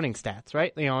his counting stats,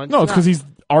 right? You know, No, it's because he's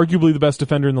arguably the best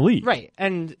defender in the league. right.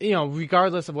 And you know,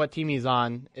 regardless of what team he's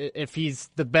on, if he's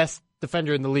the best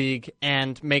defender in the league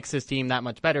and makes his team that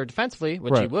much better defensively,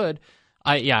 which he Right. would,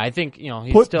 I think you know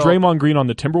he's Put still Draymond Green on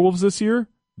the Timberwolves this year,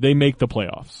 they make the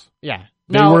playoffs. yeah.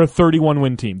 They Now, were a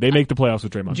 31-win team. They make the playoffs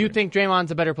with Draymond do you Green. think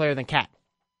Draymond's a better player than Cat?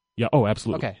 Yeah. Oh,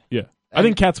 absolutely. Okay. Yeah. I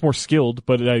think Cat's more skilled,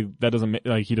 but that doesn't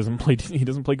like he doesn't play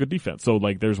good defense. So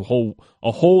like there's a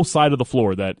whole side of the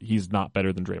floor that he's not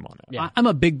better than Draymond at. Yeah. I'm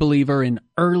a big believer in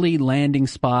early landing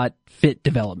spot fit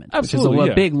development. Absolutely, which is a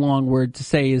yeah. big long word to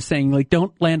say is saying like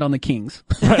don't land on the Kings.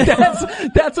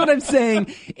 That's what I'm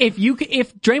saying. If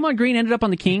Draymond Green ended up on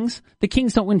the Kings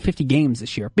don't win 50 games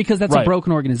this year because that's a Right.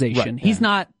 broken organization. Right. He's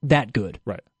not that good.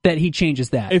 Right. That he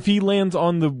changes that. If he lands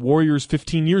on the Warriors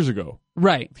 15 years ago,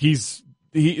 right. but he's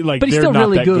But he's they're still not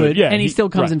really that good, Yeah, and he still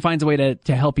comes right. and finds a way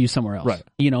to help you somewhere else. Right.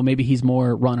 You know, maybe he's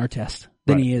more Ron Artest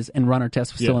than Right. he is, and Ron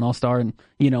Artest was still Yeah. an all-star, and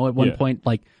you know, at one Yeah. point,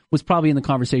 like, was probably in the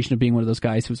conversation of being one of those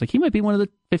guys who was like, he might be one of the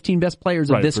 15 best players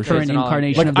of Right, this for sure. current He's an all-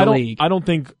 incarnation Like of the I don't league. I don't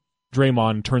think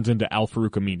Draymond turns into Al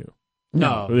Farouk Aminu.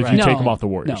 No, If right. you No. take him off the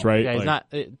Warriors, No. right? Yeah, he's Like, not.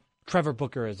 Trevor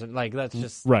Booker isn't like that's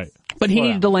just right. But he Well,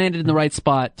 needed to land it in the right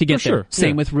spot to get For there. sure, Same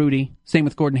yeah. with Rudy. Same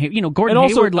with Gordon Hayward. You know, Gordon And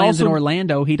also- Hayward lands in also-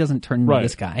 Orlando. He doesn't turn into Right.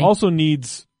 this guy. Also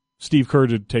needs Steve Kerr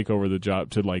to take over the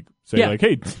job to like say Yeah. like,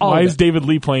 hey, All why of is it. David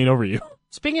Lee playing over you?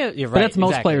 Speaking of, you're right. But that's most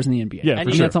exactly. players in the NBA. Yeah, And for I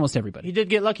mean, sure. that's almost everybody. He did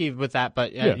get lucky with that,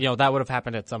 but Yeah. you know that would have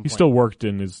happened at some He point. still worked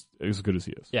and is as good as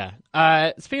he is.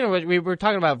 Yeah. Speaking of which, we were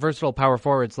talking about versatile power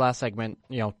forwards last segment.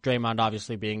 You know, Draymond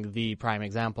obviously being the prime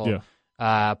example. Yeah.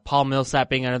 Paul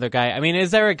Millsap being another guy. I mean, is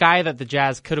there a guy that the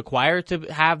Jazz could acquire to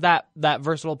have that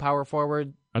versatile power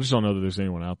forward? I just don't know that there's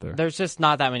anyone out there. There's just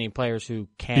not that many players who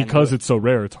can. Because do it. it's so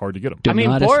rare, it's hard to get them. I mean,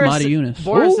 Donatas Boris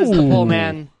Motiejunas. is the pull Ooh.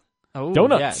 man. Oh,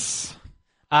 Donuts.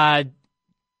 Yeah.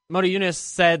 Motiejunas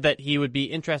said that he would be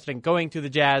interested in going to the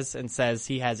Jazz and says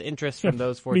he has interest from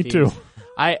those four Me teams. too.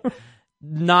 I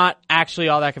not actually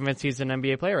all that convinced he's an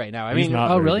NBA player right now. I He's mean,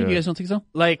 not. Oh, very really? good. You guys don't think so?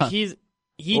 like Huh. he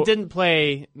Well- didn't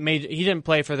play he didn't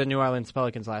play for the New Orleans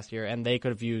Pelicans last year, and they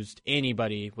could have used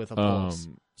anybody with a pulse.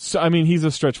 So I mean, he's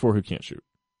a stretch four who can't shoot.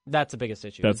 That's the biggest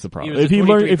issue. That's the problem. He was If a he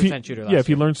learns, if he 23% shooter last if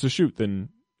he year. learns to shoot, then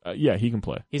yeah, he can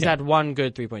play. He's had one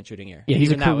good 3-point shooting year. Yeah, he's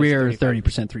Even a that was career 35%.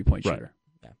 30% 3-point Right. shooter.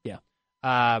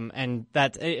 And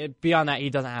that's beyond that, he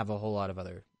doesn't have a whole lot of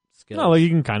other skills. No, like he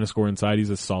can kind of score inside. He's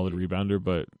a solid rebounder,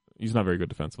 but he's not very good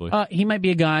defensively. He might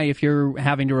be a guy if you're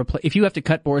having to replace. If you have to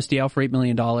cut Boris Diaw for $8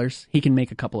 million, he can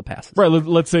make a couple of passes. Right.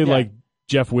 Let's say like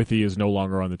Jeff Withey is no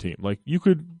longer on the team. Like you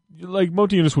could, like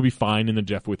Montiunas would be fine in the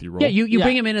Jeff Withey role. Yeah, you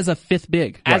bring him in as a fifth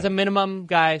big. As a minimum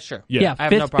guy, sure. Yeah, I have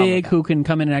fifth no problem big with that. who can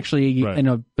come in and actually, in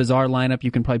a bizarre lineup, you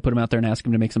can probably put him out there and ask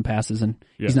him to make some passes, and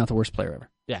he's not the worst player ever.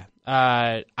 Yeah.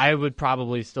 I would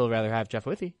probably still rather have Jeff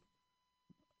Withey.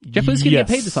 Jeff Withey's going to get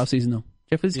paid this offseason, though.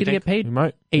 Jeff Withey's going to get paid He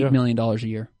might. $8 million a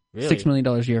year. Really? $6 million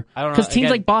a year. I don't know. Because teams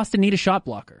Again- like Boston need a shot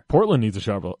blocker. Portland needs a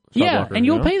shot blocker. And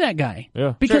you'll you know? pay that guy.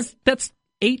 Yeah. Because that's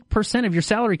 8% of your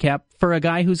salary cap for a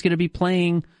guy who's going to be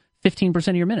playing 15%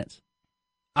 of your minutes.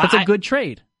 That's a good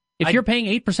trade. If you're paying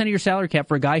 8% of your salary cap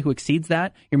for a guy who exceeds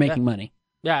that, you're making money.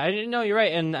 Yeah, I didn't know. You're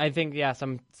right, and I think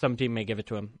some team may give it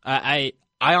to him. I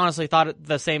honestly thought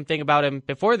the same thing about him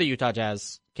before the Utah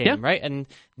Jazz came, right? And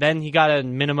then he got a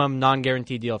minimum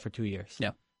non-guaranteed deal for 2 years.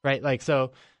 Yeah, right. Like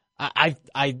so, I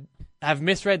have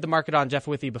misread the market on Jeff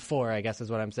Withey before. I guess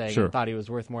is what I'm saying. Sure. I thought he was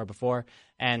worth more before,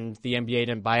 and the NBA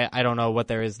didn't buy it. I don't know what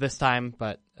there is this time,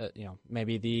 but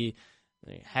maybe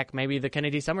the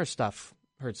Kennedy Summers stuff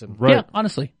hurts him. Right. Yeah,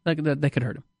 honestly, that could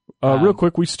hurt him. Real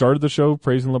quick, we started the show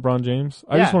praising LeBron James.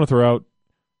 I just want to throw out,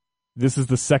 this is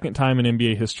the second time in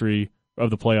NBA history of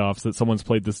the playoffs that someone's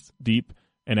played this deep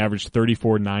and averaged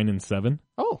 34, 9, and 7.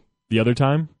 Oh. The other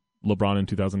time, LeBron in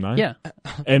 2009. Yeah.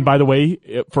 And by the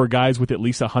way, for guys with at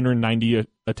least 190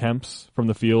 attempts from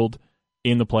the field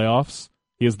in the playoffs,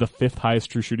 he has the 5th highest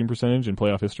true shooting percentage in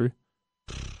playoff history.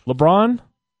 LeBron,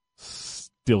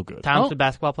 still good. Talented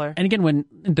basketball player. And again, when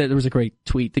there was a great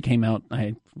tweet that came out,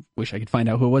 I wish I could find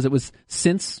out who it was. It was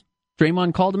since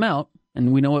Draymond called him out,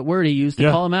 and we know what word he used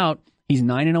to call him out, he's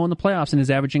 9-0 in the playoffs and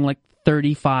is averaging like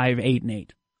 35, 8, and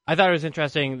 8. I thought it was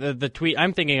interesting. The tweet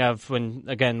I'm thinking of when,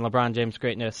 again, LeBron James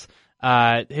greatness,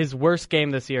 his worst game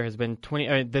this year has been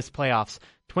this playoffs.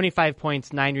 25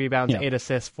 points, 9 rebounds, 8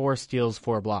 assists, 4 steals,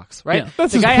 4 blocks, right? Yeah.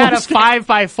 The guy had a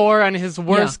 5-by-4 on his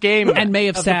worst game and may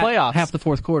have of sat the playoffs. half the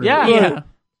fourth quarter. Yeah.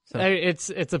 So.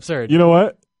 It's absurd. You know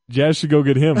what? Jazz should go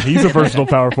get him. He's a versatile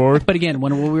power forward. But again,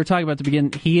 when we were talking about at the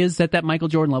beginning, he is at that Michael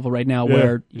Jordan level right now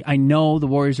where I know the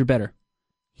Warriors are better.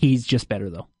 He's just better,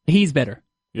 though. He's better.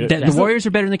 Yeah. The Warriors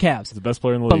are better than the Cavs. He's the best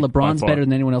player in the But league. LeBron's by far. better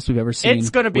than anyone else we've ever seen.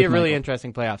 It's going to be a with really Michael.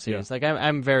 interesting playoff series. Like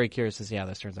I'm very curious to see how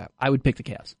this turns out. I would pick the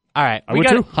Cavs. All right, I would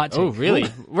gotta, too. Hot take. Oh, really?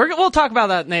 We'll talk about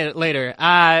that later.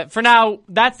 For now,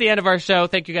 that's the end of our show.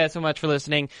 Thank you guys so much for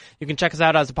listening. You can check us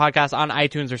out as a podcast on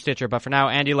iTunes or Stitcher. But for now,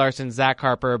 Andy Larson, Zach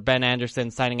Harper, Ben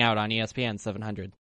Anderson signing out on ESPN 700.